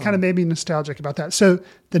 So this kind of made me nostalgic about that. So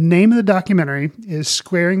the name of the documentary is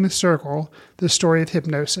Squaring the Circle: The Story of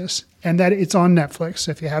Hypnosis, and that it's on Netflix.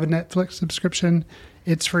 So if you have a Netflix subscription,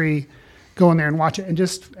 it's free. Go in there and watch it. And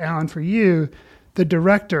just, Alan, for you, the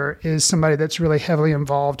director is somebody that's really heavily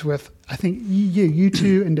involved with, I think,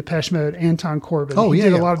 U2 and Depeche Mode, Anton Corbijn. Oh, he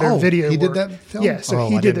did a lot of their video he work. did that film? Yeah, so Oh,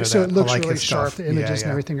 he I did didn't it. know So that. it I looks like really his sharp. stuff. The images Yeah.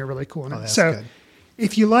 and everything are really cool in it. that's So good.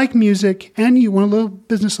 if you like music and you want a little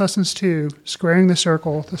business lessons too, Squaring the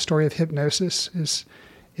Circle: The Story of Hypnosis is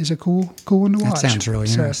a cool one to That watch. sounds really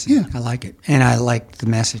So, interesting. Yeah. I like it. And I like the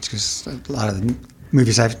message because a lot of the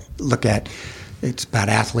movies I look at, it's about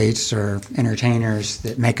athletes or entertainers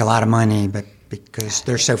that make a lot of money, but because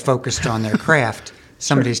they're so focused on their craft,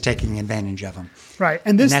 somebody's taking advantage of them. Right.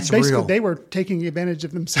 And this that's basically, real. they were taking advantage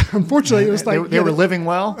of themselves. Unfortunately, it was like They were living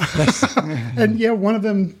well. and yeah, one of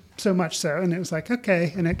them so much so, and it was like,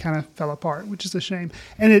 okay, and it kind of fell apart, which is a shame.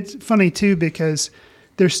 And it's funny too because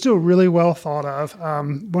they're still really well thought of.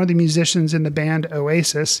 One of the musicians in the band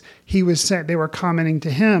Oasis, he was saying, they were commenting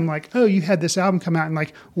to him like, "Oh, you had this album come out, and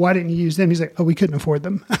like, why didn't you use them?" He's like, "Oh, we couldn't afford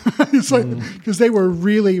them." It's like because they were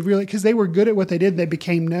really, because they were good at what they did. They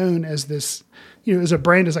became known as this, as a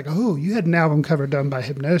brand. Is like, "Oh, you had an album cover done by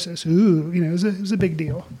Hypnosis." Ooh, it was a big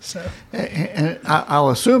deal. So. And I'll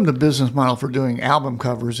assume the business model for doing album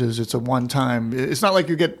covers is it's a one-time. It's not like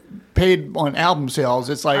you get paid on album sales.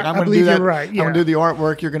 It's like, I'm going to do that. You're right, I'm going to do the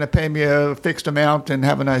artwork. You're going to pay me a fixed amount and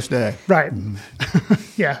have a nice day. Right.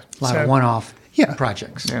 Yeah. A lot of one-off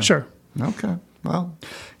projects. Yeah. Sure. Okay. Well,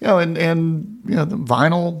 and the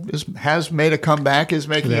vinyl has made a comeback. Is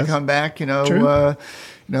making a comeback. True.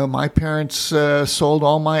 My parents sold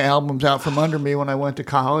all my albums out from under me when I went to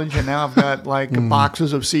college, and now I've got like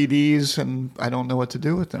boxes of CDs, and I don't know what to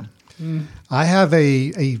do with them. I have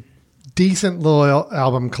a decent little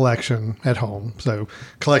album collection at home. So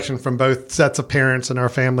collection from both sets of parents and our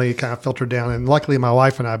family kind of filtered down. And luckily my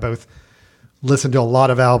wife and I both listened to a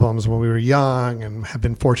lot of albums when we were young and have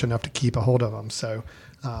been fortunate enough to keep a hold of them. So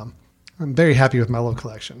I'm very happy with my little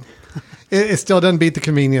collection. It still doesn't beat the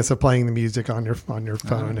convenience of playing the music on your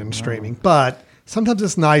phone and streaming. But sometimes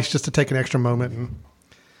it's nice just to take an extra moment and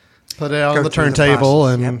put it out on the through the turntable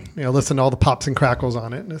process, and listen to all the pops and crackles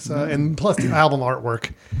on it. And, it's, and plus the album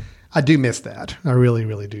artwork. I do miss that. I really,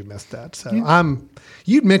 really do miss that. So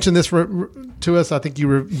you'd mentioned this to us. I think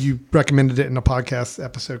you recommended it in a podcast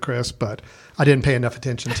episode, Chris, but I didn't pay enough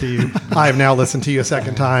attention to you. I have now listened to you a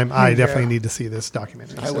second time. I definitely need to see this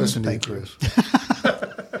documentary. I listened to you, Chris.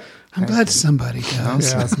 I'm glad somebody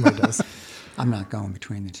does. Yeah, somebody does. I'm not going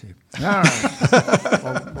between the two. All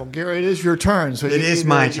right. Well, Gary, it is your turn. So It is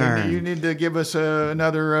my turn. You need to give us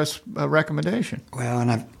another recommendation. Well,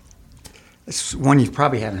 and it's one you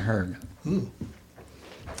probably haven't heard.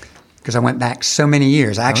 Because I went back so many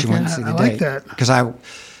years. I actually went to see the I date. like that. Because I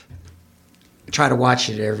try to watch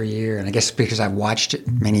it every year. And I guess because I've watched it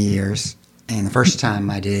many years. And the first time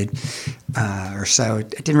I did or so, it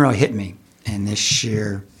didn't really hit me. And this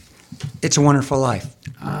year, It's a Wonderful Life.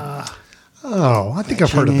 Oh, I think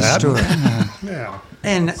I've heard of that. Story. Yeah.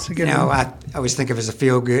 And, I always think of it as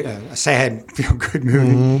a sad feel-good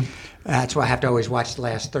movie. That's why I have to always watch the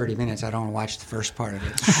last 30 minutes. I don't want to watch the first part of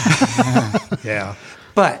it. Yeah.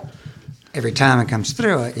 But every time it comes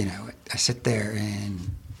through, I sit there and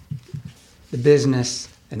the business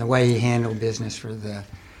and the way he handled business for the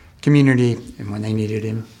community and when they needed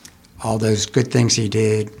him, all those good things he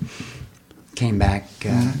did came back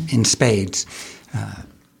in spades.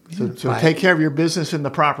 So take care of your business in the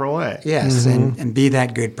proper way. Yes, and be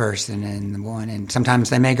that good person and sometimes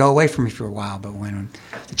they may go away from you for a while, but when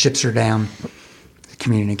the chips are down, the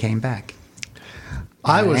community came back.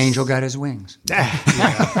 An angel got his wings.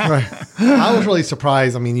 Right. I was really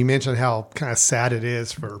surprised. I mean, you mentioned how kind of sad it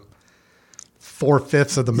is for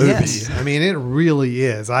 4/5 of the movie. Yes. I mean, it really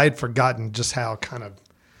is. I had forgotten just how kind of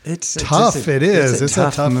It's tough it is. It's a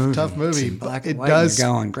tough movie. It's in black and It white, does. you're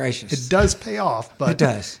going, gracious. It does pay off, but It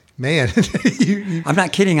does. Man, you I'm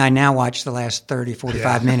not kidding. I now watch the last 30,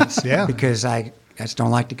 45 minutes Yeah. because I just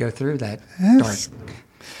don't like to go through that dark.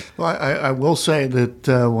 Well, I will say that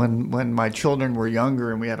when my children were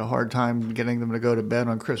younger and we had a hard time getting them to go to bed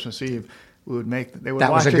on Christmas Eve, they would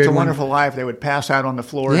That was watch a It's good a one. Wonderful Life. They would pass out on the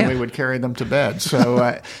floor Yeah. and we would carry them to bed.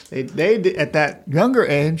 So they at that younger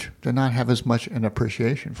age did not have as much an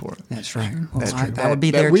appreciation for it. That's right. Well, That's that would be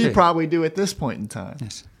that there we too. probably do at this point in time.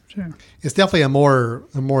 Yes. Sure. It's definitely a more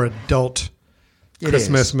adult It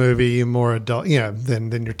Christmas is. movie, more adult,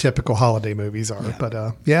 than your typical holiday movies are. Yeah. But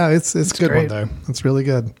it's a good great. one though. It's really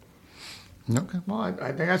good. Okay, well, I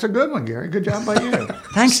think that's a good one, Gary. Good job by you.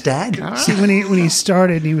 Thanks, Dad. See, when he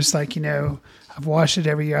started, he was like, I've watched it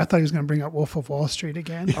every year. I thought he was going to bring up Wolf of Wall Street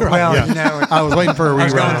again. Well, Yeah. I was waiting for a I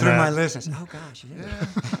was rerun going on through my that. list. I said, oh gosh,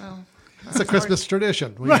 yeah. It's a Christmas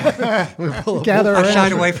tradition. We pull- Gather I around.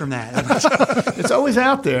 shied away from that. It's always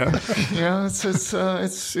out there.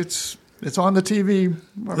 It's on the TV.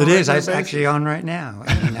 on a It is. regular It's basis. actually on right now.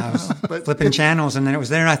 I was But flipping it's- channels, and then it was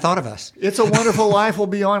there, and I thought of us. It's a Wonderful Life will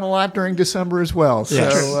be on a lot during December as well. So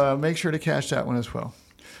Yes. make sure to catch that one as well.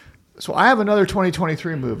 So I have another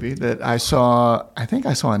 2023 movie that I saw. I think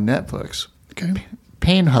I saw on Netflix. Okay.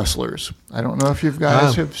 Pain Hustlers. I don't know if you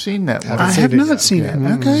guys Oh. have seen that one. I seen have it not yet. seen it.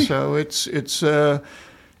 Okay. So it's a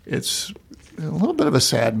little bit of a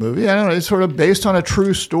sad movie. I don't know. It's sort of based on a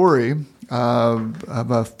true story of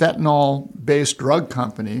a fentanyl-based drug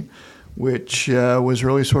company, which was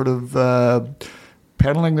really sort of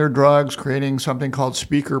peddling their drugs, creating something called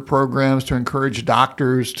speaker programs to encourage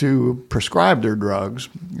doctors to prescribe their drugs.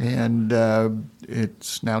 And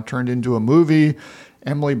it's now turned into a movie.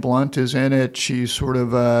 Emily Blunt is in it. She's sort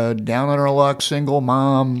of a down on her luck single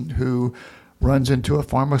mom who runs into a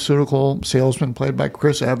pharmaceutical salesman played by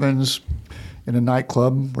Chris Evans in a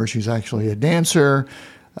nightclub where she's actually a dancer.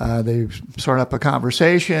 They start up a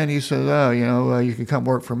conversation. He says, you can come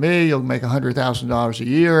work for me. You'll make $100,000 a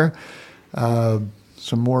year.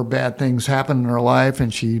 Some more bad things happen in her life,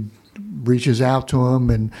 and she reaches out to him.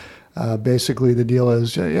 And basically the deal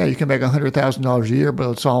is, you can make $100,000 a year, but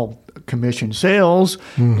it's all commission sales.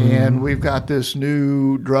 And we've got this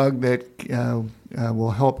new drug that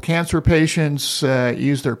will help cancer patients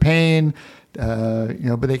ease their pain,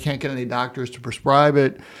 but they can't get any doctors to prescribe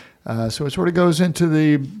it. So it sort of goes into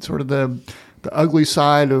the ugly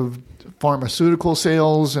side of pharmaceutical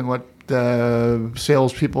sales and what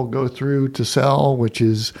salespeople go through to sell, which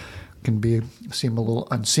can seem a little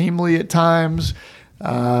unseemly at times.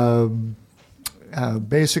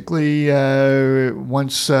 Basically,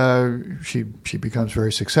 once she becomes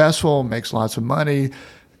very successful, makes lots of money,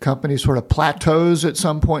 the company sort of plateaus at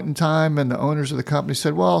some point in time, and the owners of the company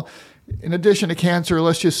said, well, in addition to cancer,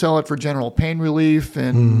 let's just sell it for general pain relief.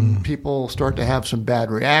 And people start to have some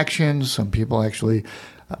bad reactions. Some people actually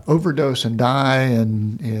overdose and die,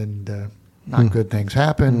 and not good things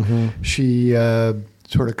happen. She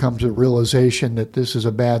sort of comes to the realization that this is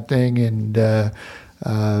a bad thing, and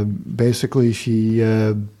basically she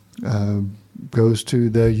goes to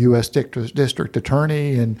the U.S. district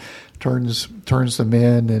attorney and turns them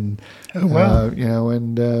in, and Oh, wow.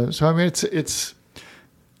 so I mean it's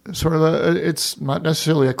sort of it's not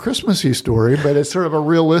necessarily a Christmassy story, but it's sort of a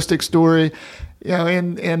realistic story,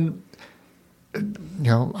 and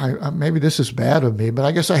maybe this is bad of me, but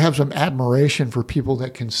I guess I have some admiration for people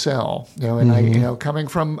that can sell, and I, coming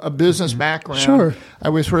from a business background, Sure. I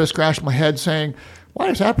always sort of scratch my head saying, why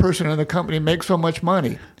does that person in the company make so much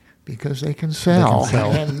money? Because they can sell.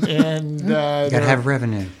 And You got to have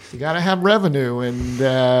revenue. you got to have revenue, and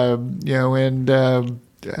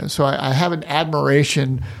so I have an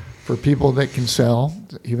admiration for people that can sell,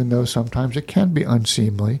 even though sometimes it can be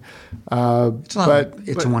unseemly. It's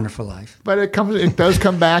a wonderful life. But it does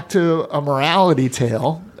come back to a morality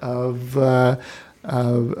tale of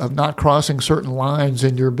not crossing certain lines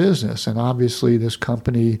in your business, and obviously this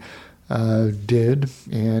company did,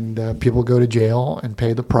 and people go to jail and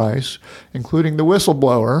pay the price, including the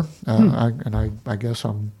whistleblower. I guess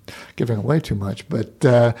I'm giving away too much, but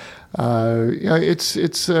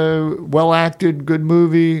it's a well acted, good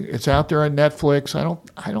movie. It's out there on Netflix.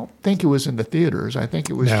 I don't think it was in the theaters. I think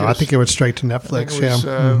it was. I think it went straight to I Netflix. think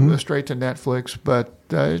it was straight to Netflix, but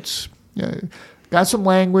it's got some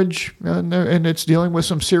language, and it's dealing with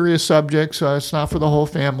some serious subjects. It's not for the whole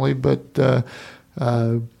family, but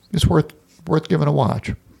it's worth giving a watch.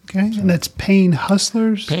 Okay. And that's Pain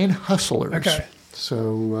Hustlers. Pain Hustlers. Okay.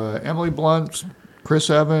 So Emily Blunt, Chris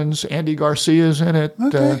Evans, Andy Garcia's in it,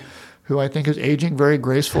 Okay. who I think is aging very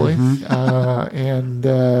gracefully, and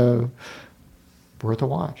worth a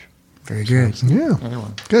watch. Very good. Yeah, Anyway,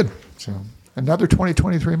 good. so another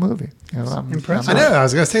 2023 movie. Impressive. I know. I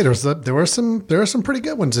was going to say there were some pretty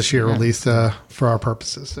good ones this year released for our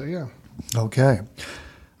purposes. So yeah. Okay.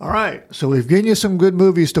 All right, so we've given you some good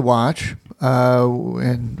movies to watch,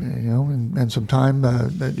 and some time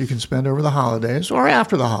that you can spend over the holidays or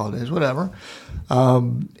after the holidays, whatever. We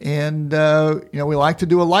like to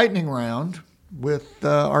do a lightning round with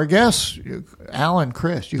our guests, Alan,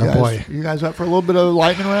 Chris. You guys up for a little bit of a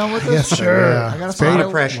lightning round with us? Yes, sure. I got A lot of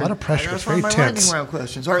pressure. A lot of pressure. It's very my tense. lightning round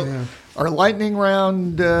questions. Our lightning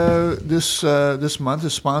round this month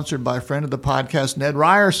is sponsored by a friend of the podcast, Ned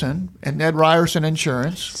Ryerson, and Ned Ryerson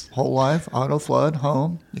Insurance. Whole life, auto, flood,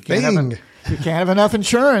 home. You can't have enough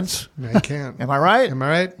insurance. No, you can't. Am I right? Am I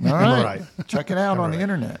right? All right. Am I right? Check it out on the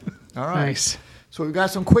internet. All right. Nice. So we've got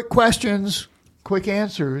some quick questions, quick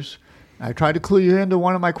answers. I tried to clue you into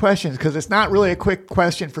one of my questions because it's not really a quick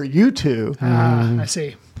question for you two. I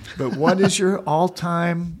see. But what is your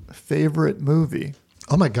all-time favorite movie?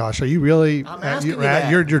 Oh my gosh, are you really? I'm asking you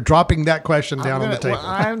that. You're dropping that question down on the table.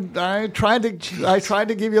 I tried to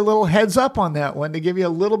give you a little heads up on that one to give you a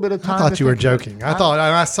little bit of time. I thought you were joking.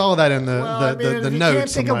 I saw that in the if you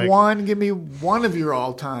notes. Can't think of one. Give me one of your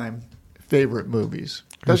all-time favorite movies.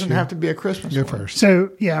 Doesn't have to be a Christmas Go one. first. So,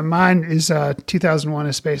 yeah, mine is 2001: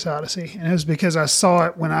 A Space Odyssey. And it was because I saw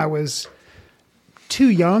it when I was too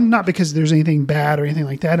young, not because there's anything bad or anything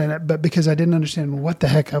like that in it, but because I didn't understand what the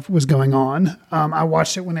heck was going on. I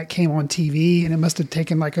watched it when it came on TV, and it must have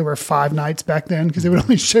taken like over 5 nights back then because they would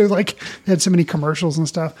only show they had so many commercials and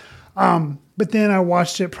stuff. But then I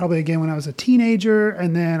watched it probably again when I was a teenager,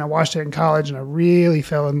 and then I watched it in college, and I really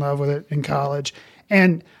fell in love with it in college.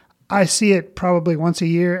 And I see it probably once a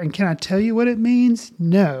year, and can I tell you what it means?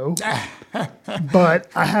 No. But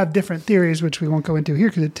I have different theories, which we won't go into here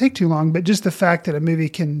because it'd take too long, but just the fact that a movie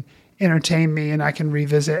can entertain me and I can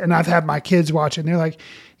revisit, and I've had my kids watch it, and they're like,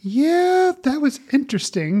 yeah, that was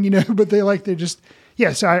interesting, but they're just...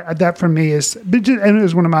 Yeah, so that for me is, and it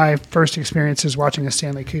was one of my first experiences watching a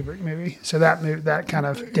Stanley Kubrick movie. So that kind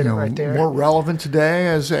of did it right there. More relevant today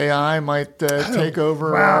as AI might take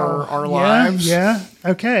over our lives. Yeah.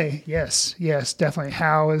 Okay. Yes. Definitely.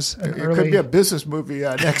 How is an It could be a business movie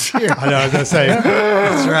next year. I know. I was going to say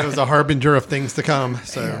it was a harbinger of things to come.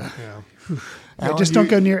 So yeah. Alan, just don't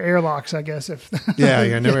go near airlocks, I guess. No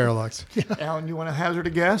airlocks. Alan, you want to hazard a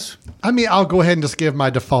guess? I mean, I'll go ahead and just give my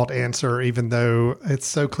default answer, even though it's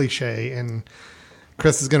so cliche, and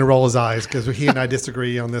Chris is going to roll his eyes because he and I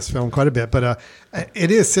disagree on this film quite a bit. But it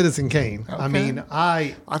is Citizen Kane. Okay. I mean,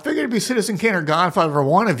 I figured it'd be Citizen Kane or Godfather for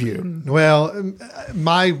one of you. Well,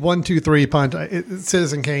 my 1, 2, 3 punt, it's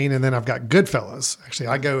Citizen Kane, and then I've got Goodfellas. Actually,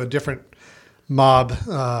 I go a different mob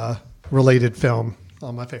related film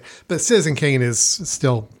on my favorite, but Citizen Kane is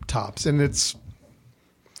still tops, and it's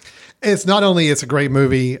not only it's a great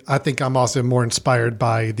movie. I think I'm also more inspired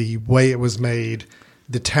by the way it was made,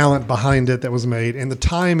 the talent behind it that was made, and the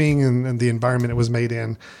timing and the environment it was made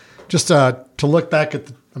in. Just to look back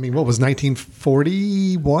at, what was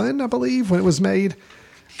 1941, I believe, when it was made,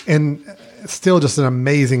 and still just an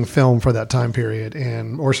amazing film for that time period.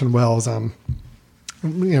 And Orson Welles,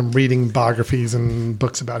 reading biographies and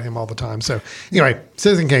books about him all the time. So anyway,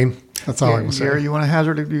 Citizen Kane. That's all I'm saying. Gary, you want to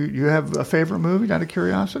hazard? Do you have a favorite movie out of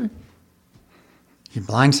curiosity? You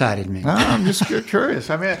blindsided me. No, I'm just curious.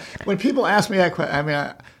 When people ask me that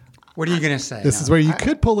question, what are you going to say? This is where you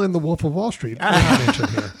could pull in the Wolf of Wall Street. Here.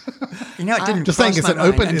 It didn't. Just saying, it's an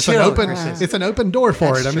open door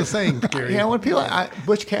for it. I'm just saying, Gary. When people,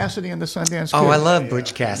 Butch Cassidy and the Sundance Kid. Oh, I love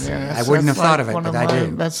Butch Cassidy. I wouldn't have thought of it, but I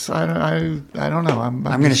do. I don't know. I'm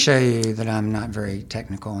going to show you that I'm not very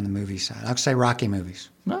technical on the movie side. I'll say Rocky movies.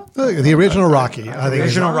 No? The original Rocky. I think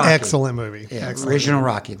is an Rocky. excellent movie. Yeah, excellent original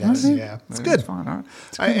Rocky. It's good. Fun. All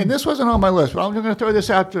right. And this wasn't on my list, but I'm going to throw this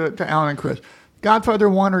out to Alan and Chris. Godfather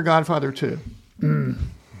 1 or Godfather 2?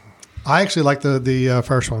 I actually like the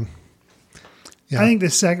first one. Yeah. I think the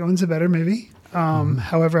second one's a better movie.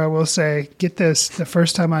 However, I will say, get this, the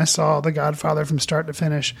first time I saw The Godfather from start to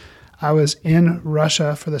finish, I was in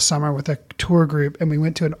Russia for the summer with a tour group, and we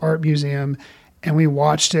went to an art museum, and we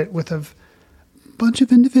watched it with a bunch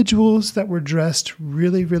of individuals that were dressed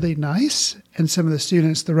really, really nice. And some of the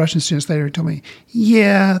students, the Russian students later told me,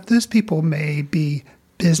 yeah, those people may be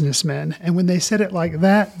businessmen. And when they said it like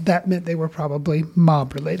that, that meant they were probably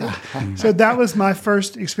mob related. So that was my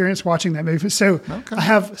first experience watching that movie. So I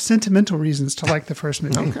have sentimental reasons to like the first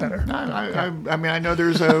movie better. I know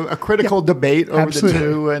there's a critical debate over the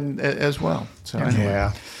two and as well. So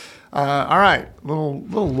anyway. All right, a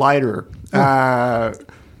little lighter.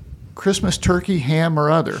 Christmas turkey, ham,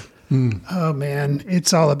 or other? Oh man,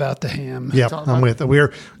 it's all about the ham. Yep, I'm with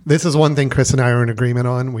it. This is one thing Chris and I are in agreement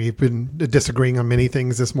on. We've been disagreeing on many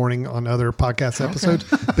things this morning on other podcast episodes,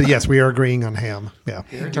 but yes, we are agreeing on ham. Yeah,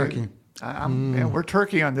 turkey. We're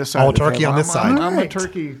turkey on this side. All of the turkey table. on this I'm side. a Right.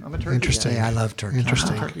 turkey. I'm a turkey. Interesting. guy. Yeah, I love turkey.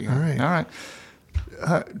 Interesting. Turkey. All right. All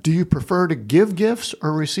right. Do you prefer to give gifts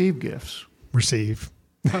or receive gifts? Receive.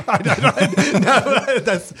 No,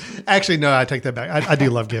 that's actually no. I take that back. I do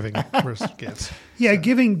love giving gifts. Yeah,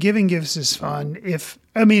 giving gifts is fun.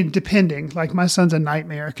 Depending. Like my son's a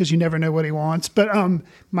nightmare because you never know what he wants. But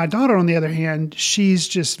my daughter, on the other hand, she's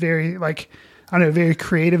just very very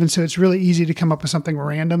creative, and so it's really easy to come up with something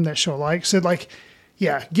random that she'll like. So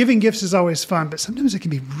yeah, giving gifts is always fun, but sometimes it can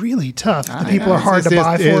be really tough. The people are hard to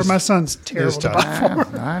buy for. My son's terrible to buy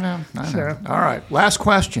for. I know. So- All right. Last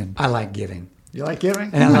question. I like giving. You like giving?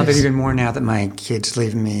 And I love it even more now that my kids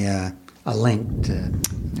leave me a link to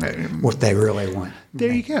what they really want.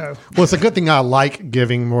 There you go. Well, it's a good thing I like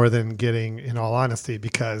giving more than getting, in all honesty,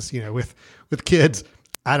 because with kids,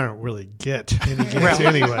 I don't really get any gifts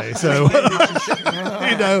anyway. So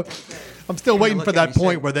I'm still waiting for that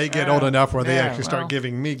point where they get old enough where they actually start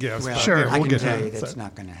giving me gifts. Well, But, Sure. I we'll can get tell there. you that's So-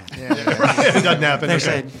 not going to happen. It doesn't happen. They Okay.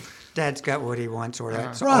 said, Dad's got what he wants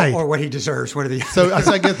Right. or what he deserves. What are the So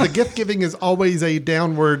I guess the gift giving is always a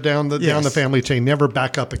downward down the Yes. family chain, never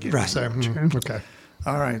back up again. Right. So okay.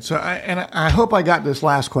 All right. So I hope I got this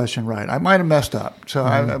last question right. I might have messed up. So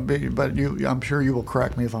I'm sure you will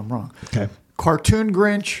correct me if I'm wrong. Okay. Cartoon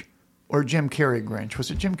Grinch or Jim Carrey Grinch? Was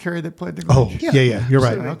it Jim Carrey that played the Oh Grinch? yeah. You're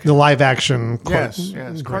right. okay. The live action. Yes.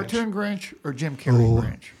 Grinch. Cartoon Grinch or Jim Carrey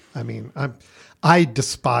Grinch? I mean, I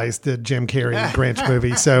despise the Jim Carrey Grinch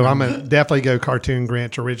movie, so I'm gonna definitely go cartoon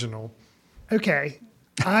Grinch original. Okay.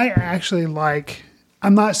 I actually like,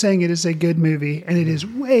 I'm not saying it is a good movie, and it is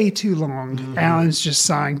way too long. Alan's just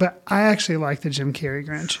sighing, but I actually like the Jim Carrey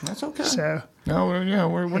Grinch. That's okay. So, No,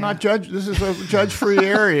 we're not judge. This is a judge-free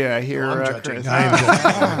area here, I'm judging. Chris. I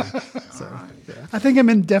am judging. I think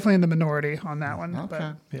definitely in the minority on that one.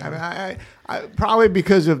 Okay. But I probably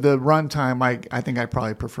because of the runtime, I think I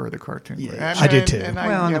probably prefer the cartoon. Grinch. I do too.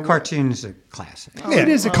 Well, the cartoon is a classic. it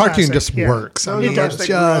is a cartoon classic, just yeah. works. I Those mean, of us it that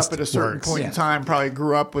grew up just at a certain works. point in time probably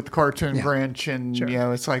grew up with cartoon Yeah. Grinch, and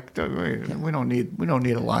it's like we don't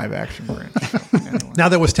need a live action Grinch. Anyway. Now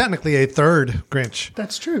there was technically a third Grinch,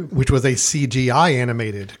 That's true. which was a CGI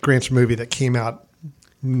animated Grinch movie that came out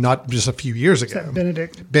not just a few years ago.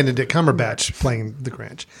 Benedict Cumberbatch playing the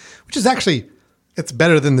Grinch, which is actually it's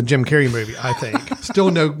better than the Jim Carrey movie, I think.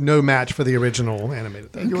 Still no match for the original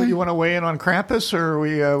animated thing. You want to weigh in on Krampus, or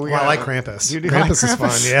we? Well, I like Krampus. You do Krampus like is fun.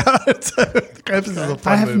 Krampus? Yeah, Krampus is a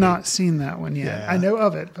fun I have movie. not seen that one yet. Yeah. I know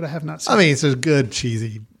of it, but I have not seen I mean, it's a good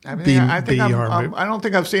cheesy I B think horror movie. I don't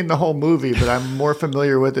think I've seen the whole movie, but I'm more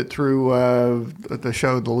familiar with it through the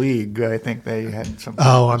show The League. I think they had some.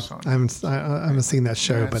 Oh, I Krampus on it. haven't seen that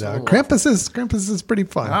show, it's but a little Krampus is pretty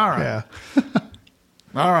fun. All right. Yeah.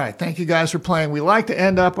 All right. Thank you guys for playing. We like to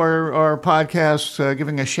end up our podcast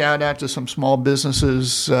giving a shout out to some small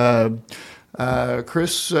businesses.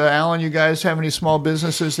 Chris, Alan, you guys have any small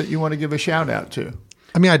businesses that you want to give a shout out to?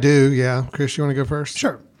 I mean, I do. Yeah. Chris, you want to go first?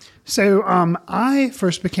 Sure. So I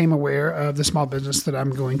first became aware of the small business that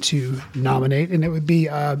I'm going to nominate, and it would be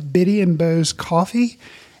Biddy and Bo's Coffee.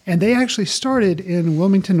 And they actually started in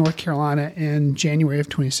Wilmington, North Carolina in January of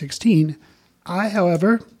 2016. I,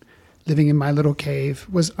 however, living in my little cave,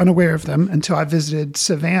 was unaware of them until I visited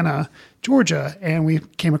Savannah, Georgia, and we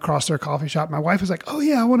came across their coffee shop. My wife was like, "Oh,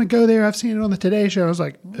 yeah, I want to go there. I've seen it on the Today Show." I was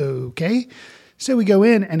like, okay. So we go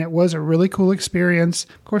in, and it was a really cool experience.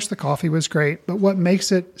 Of course, the coffee was great, but what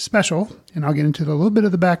makes it special, and I'll get into a little bit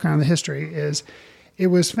of the background, the history, is it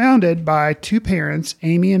was founded by two parents,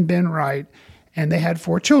 Amy and Ben Wright, and they had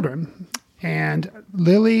 4 children. And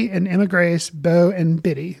Lily and Emma Grace, Bo and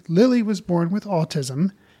Biddy. Lily was born with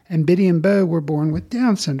autism, and Biddy and Bo were born with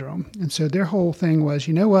Down syndrome. And so their whole thing was,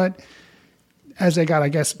 you know what? As they got, I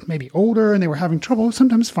guess, maybe older and they were having trouble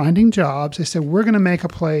sometimes finding jobs, they said, we're going to make a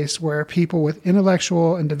place where people with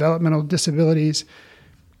intellectual and developmental disabilities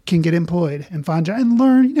can get employed and find jobs and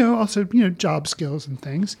learn, also, job skills and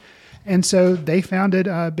things. And so they founded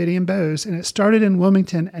Biddy and Bo's, and it started in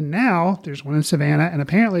Wilmington, and now there's one in Savannah, and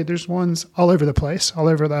apparently there's ones all over the place, all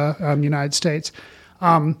over the United States.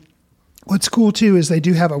 What's cool, too, is they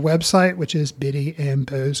do have a website, which is Biddy and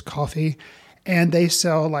Bo's Coffee, and they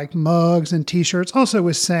sell like mugs and T-shirts, also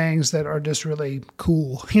with sayings that are just really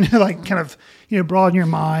cool, like kind of, broaden your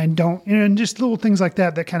mind, and just little things like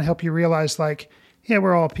that kind of help you realize like, yeah,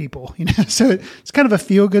 we're all people, So it's kind of a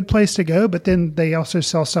feel-good place to go, but then they also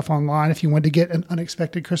sell stuff online if you want to get an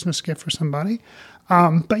unexpected Christmas gift for somebody.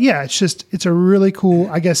 But yeah, it's a really cool,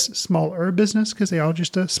 I guess, smaller business because they are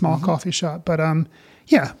just a small coffee shop. But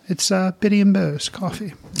yeah, it's Biddy and Bo's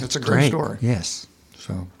Coffee. That's a great story. Yes.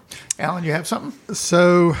 So, Alan, you have something?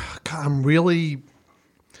 So I'm really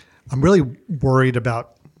I'm really worried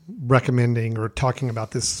about recommending or talking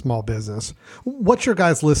about this small business. What's your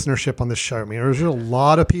guys' listenership on this show? I mean, is there a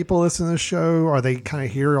lot of people listening to this show? Are they kind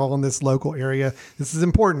of here all in this local area? This is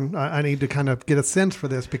important. I need to kind of get a sense for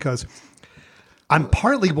this because I'm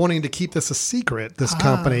partly wanting to keep this a secret, this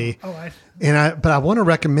company. But I want to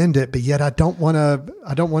recommend it, but yet I don't want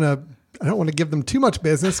to give them too much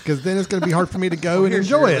business because then it's going to be hard for me to go and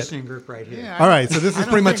enjoy it. Listening group right here. Yeah, All right, so this is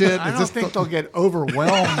pretty much it. I don't think they'll get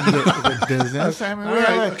overwhelmed with business. I mean, we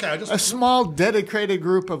have a small, dedicated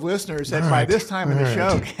group of listeners that by this time in the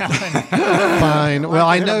show, Calvin. Fine. Well,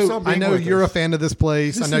 I know with you're us. a fan of this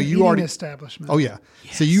place. This I know is an you eating already. establishment. Oh yeah.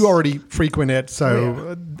 So you already frequent it.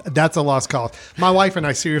 So that's a lost cause. My wife and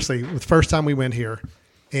I, seriously, the first time we went here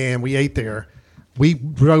and we ate there, we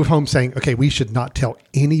drove home saying, okay, we should not tell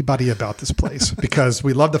anybody about this place because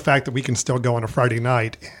we love the fact that we can still go on a Friday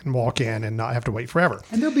night and walk in and not have to wait forever.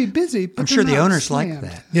 And they'll be busy. But I'm they're sure the not owners like slammed.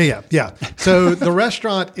 that. Yeah. So the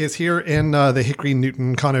restaurant is here in the Hickory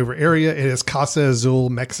Newton Conover area. It is Casa Azul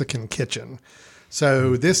Mexican Kitchen.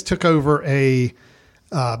 So this took over a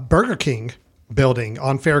Burger King building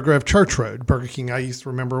on Fairgrove Church Road. Burger King I used to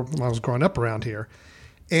remember when I was growing up around here.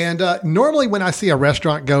 And normally when I see a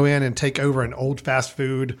restaurant go in and take over an old fast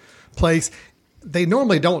food place, they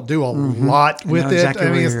normally don't do a lot with it. Exactly I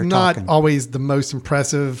mean, where it's you're not talking. always the most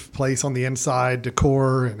impressive place on the inside,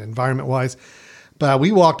 decor and environment-wise. But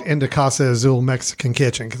we walked into Casa Azul Mexican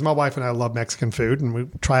Kitchen because my wife and I love Mexican food, and we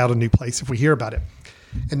try out a new place if we hear about it.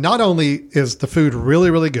 And not only is the food really,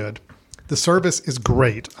 really good, the service is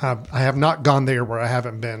great. I have not gone there where I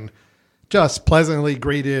haven't been just pleasantly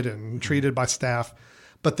greeted and treated by staff.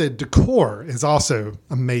 But the decor is also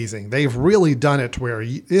amazing. They've really done it to where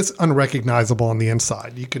it's unrecognizable on the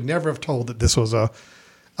inside. You could never have told that this was a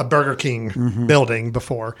Burger King building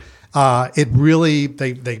before. It really,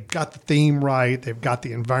 they've got the theme right. They've got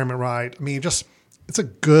the environment right. I mean, it's a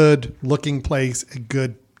good looking place, a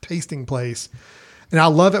good tasting place. And I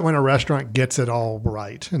love it when a restaurant gets it all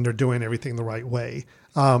right and they're doing everything the right way.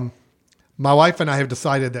 My wife and I have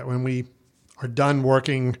decided that when we are done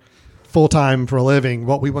working full-time for a living,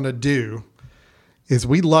 what we want to do is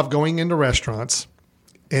we love going into restaurants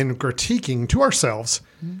and critiquing to ourselves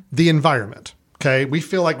the environment. Okay. We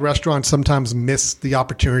feel like restaurants sometimes miss the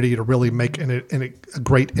opportunity to really make a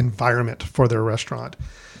great environment for their restaurant.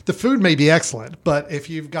 The food may be excellent, but if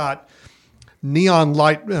you've got neon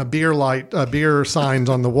beer signs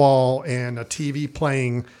on the wall and a TV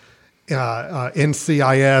playing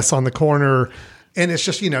NCIS on the corner, and it's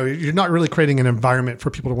just, you're not really creating an environment for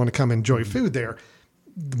people to want to come enjoy food there.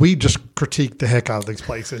 We just critique the heck out of these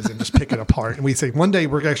places and just pick it apart. And we say, one day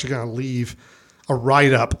we're actually going to leave a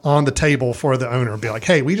write-up on the table for the owner and be like,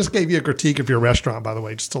 hey, we just gave you a critique of your restaurant, by the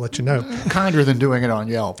way, just to let you know. Kinder than doing it on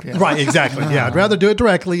Yelp. Yeah. Right, exactly. Yeah, I'd rather do it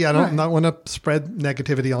directly. I don't not want to spread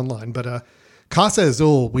negativity online. But Casa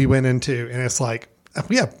Azul we went into, and it's like,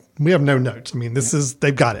 we have no notes. I mean,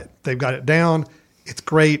 they've got it. They've got it down. It's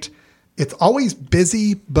great. It's always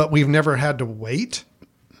busy, but we've never had to wait,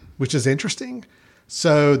 which is interesting.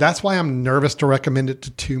 So that's why I'm nervous to recommend it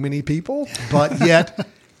to too many people. But yet,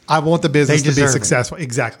 I want the business to be successful.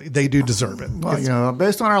 Exactly. They do deserve it. Well,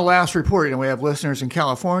 based on our last report, we have listeners in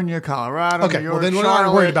California, Colorado, okay, New York, well, then we're Charlotte,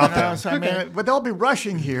 not worried about that. So, but they'll be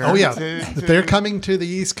rushing here. Oh, yeah. They're coming to the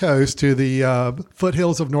East Coast, to the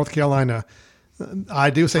foothills of North Carolina. I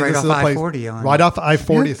do say right this is a place right off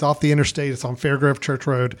I-40. It's off the interstate. It's on Fairgrove Church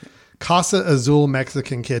Road. Casa Azul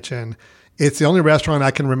Mexican Kitchen. It's the only restaurant I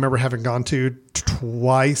can remember having gone to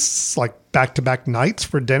twice, like back-to-back nights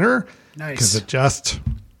for dinner. Nice. Because I just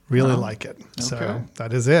really like it. Okay. So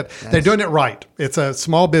that is it. They're doing it right. It's a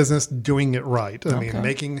small business doing it right. I mean,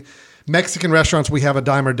 making Mexican restaurants, we have a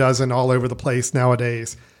dime or dozen all over the place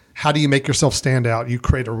nowadays. How do you make yourself stand out? You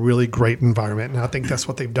create a really great environment. And I think that's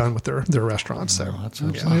what they've done with their restaurants. So that's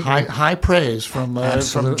high praise from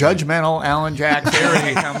judgmental Alan Jacks.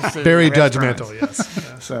 Very judgmental,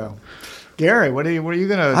 yes. So, Gary, what are you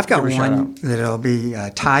going to? I've got one that'll be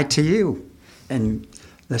tied to you and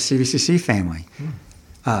the CVCC family,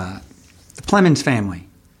 the Plemons family.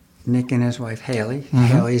 Nick and his wife Haley.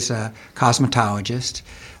 Haley's a cosmetologist.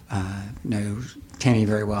 Knows Tammy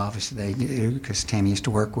very well, obviously they do, because Tammy used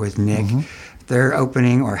to work with Nick. They're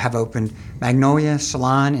opening or have opened Magnolia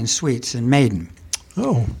Salon and Suites in Maiden.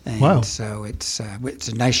 Oh, and wow. So it's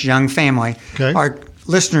a nice young family. Okay. Our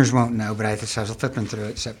listeners won't know, but I was flipping through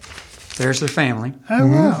it. So there's their family. Oh,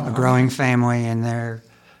 wow. A growing family, and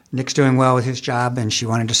Nick's doing well with his job, and she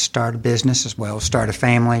wanted to start a business as well, start a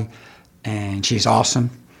family, and she's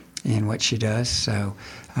awesome in what she does. So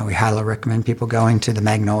We highly recommend people going to the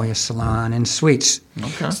Magnolia Salon and Suites.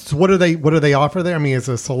 Okay. So what do they offer there? I mean, it's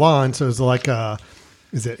a salon, so it's like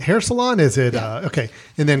is it hair salon? Is it okay?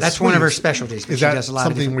 And then That's one of her specialties. Is she that does a lot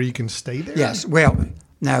something of different- where you can stay there? Yes. Well,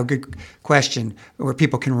 no, good question. Where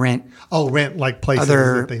people can rent Oh, rent like places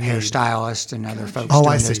other that they need. hairstylists and other folks Oh,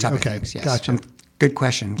 doing I those see. type Okay. of things. Yes. Gotcha. Good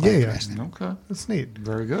question. Glad Yeah, you yeah. asked that. Okay. That's neat.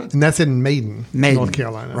 Very good. And that's in Maiden, North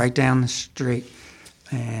Carolina. Right down the street.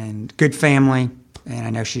 And good family. And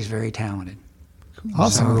I know she's very talented.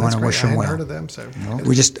 Awesome. So we That's want to great. wish I them hadn't well. heard of them, so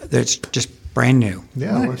It's just brand new.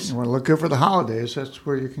 yeah. Well, you want to look good for the holidays, that's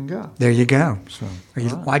where you can go. There you go. So,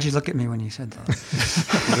 Why'd you look at me when you said that?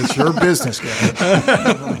 It's your business,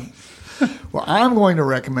 guy. Well, I'm going to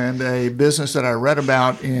recommend a business that I read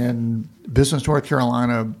about in Business North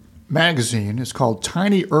Carolina magazine. It's called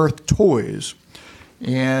Tiny Earth Toys.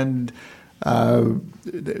 And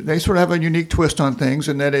they sort of have a unique twist on things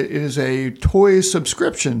in that it is a toy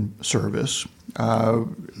subscription service.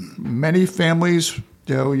 Many families,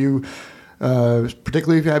 particularly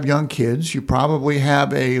if you have young kids, you probably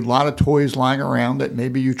have a lot of toys lying around that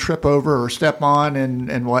maybe you trip over or step on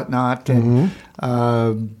and whatnot. And,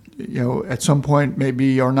 at some point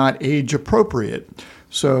maybe are not age appropriate.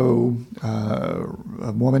 So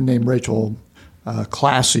a woman named Rachel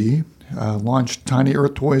Classy launched Tiny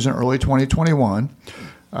Earth Toys in early 2021.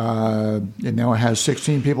 And now it has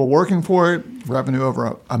 16 people working for it, revenue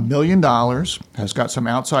over $1 million, has got some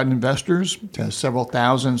outside investors, has several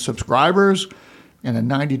thousand subscribers, and a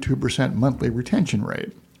 92% monthly retention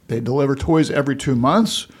rate. They deliver toys every 2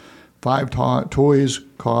 months. 5 toys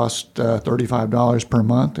cost $35 per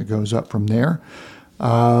month. It goes up from there.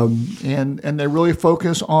 And they really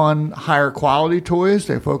focus on higher quality toys.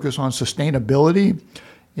 They focus on sustainability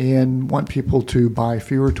and want people to buy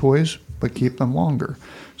fewer toys but keep them longer.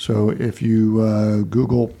 So if you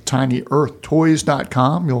Google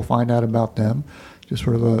tinyearthtoys.com, you'll find out about them. Just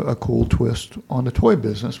sort of a cool twist on the toy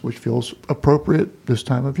business, which feels appropriate this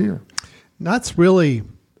time of year.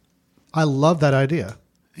 I love that idea.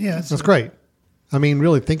 Yeah, That's great. I mean,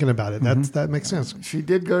 really thinking about it, that makes sense. She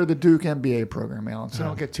did go to the Duke MBA program, Alan, so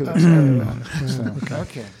don't get too excited about it. So,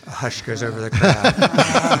 okay. A hush goes over the crowd.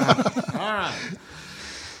 All right.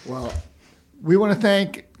 Well, we want to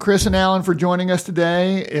thank Chris and Alan for joining us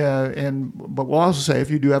today. But we'll also say if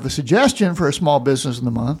you do have a suggestion for a small business of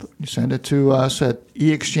the month, you send it to us at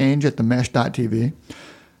eexchange@themesh.tv.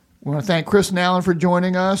 We want to thank Chris and Alan for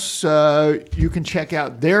joining us. You can check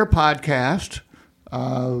out their podcast.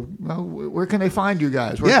 Where can they find you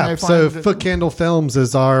guys? Can they find Foot Candle Films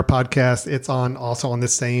is our podcast. It's also on the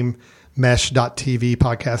same mesh.tv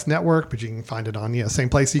podcast network, but you can find it on same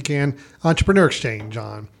place you can Entrepreneur Exchange,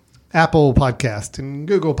 on Apple Podcast and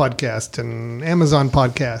Google Podcast and Amazon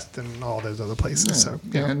Podcast and all those other places. So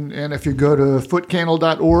And if you go to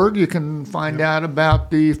footcandle.org, you can find out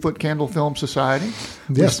about the Foot Candle Film Society.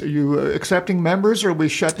 Yes. Are you accepting members, or are we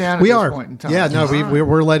shut down at we this are. point in time? Yeah, no, All right.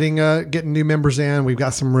 we're letting getting new members in. We've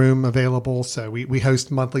got some room available, so we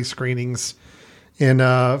host monthly screenings and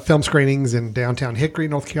film screenings in downtown Hickory,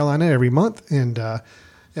 North Carolina, every month, and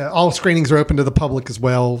all screenings are open to the public as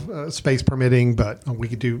well, space permitting. But we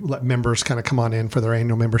could let members kind of come on in for their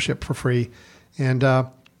annual membership for free, and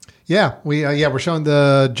we're showing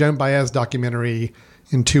the Joan Baez documentary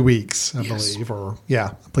in 2 weeks, I believe,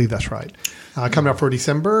 I believe that's right. Coming up for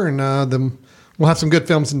December, and then we'll have some good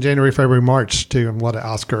films in January, February, March too, and a lot of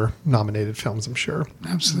Oscar-nominated films, I'm sure.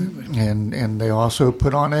 absolutely. And they also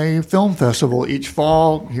put on a film festival each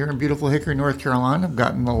fall here in beautiful Hickory, North Carolina. I've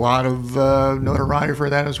gotten a lot of notoriety for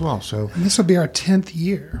that as well. So And this will be our 10th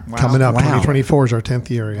year. Coming up, Wow. 2024 is our 10th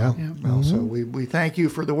year. Yeah. Well, so we thank you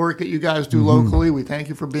for the work that you guys do locally. We thank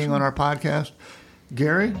you for being on our podcast.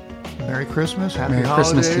 Gary, Merry Christmas. Happy Merry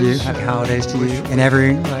holidays. Christmas to you. Happy holidays to you and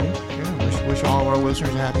everybody. Wish all of our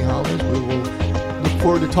listeners a happy holidays. We will look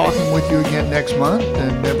forward to talking with you again next month.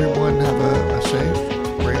 And everyone have a safe,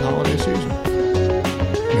 great holiday season.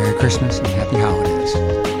 Merry Christmas and happy holidays.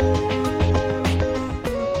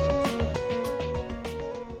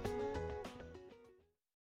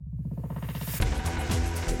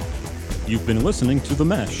 You've been listening to The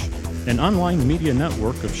Mesh, an online media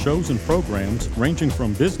network of shows and programs ranging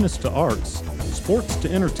from business to arts, sports to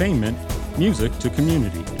entertainment, music to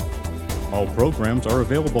community. All programs are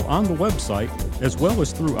available on the website as well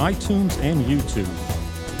as through iTunes and YouTube.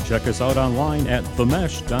 Check us out online at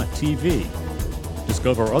themesh.tv.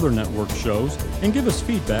 Discover other network shows and give us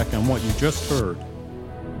feedback on what you just heard.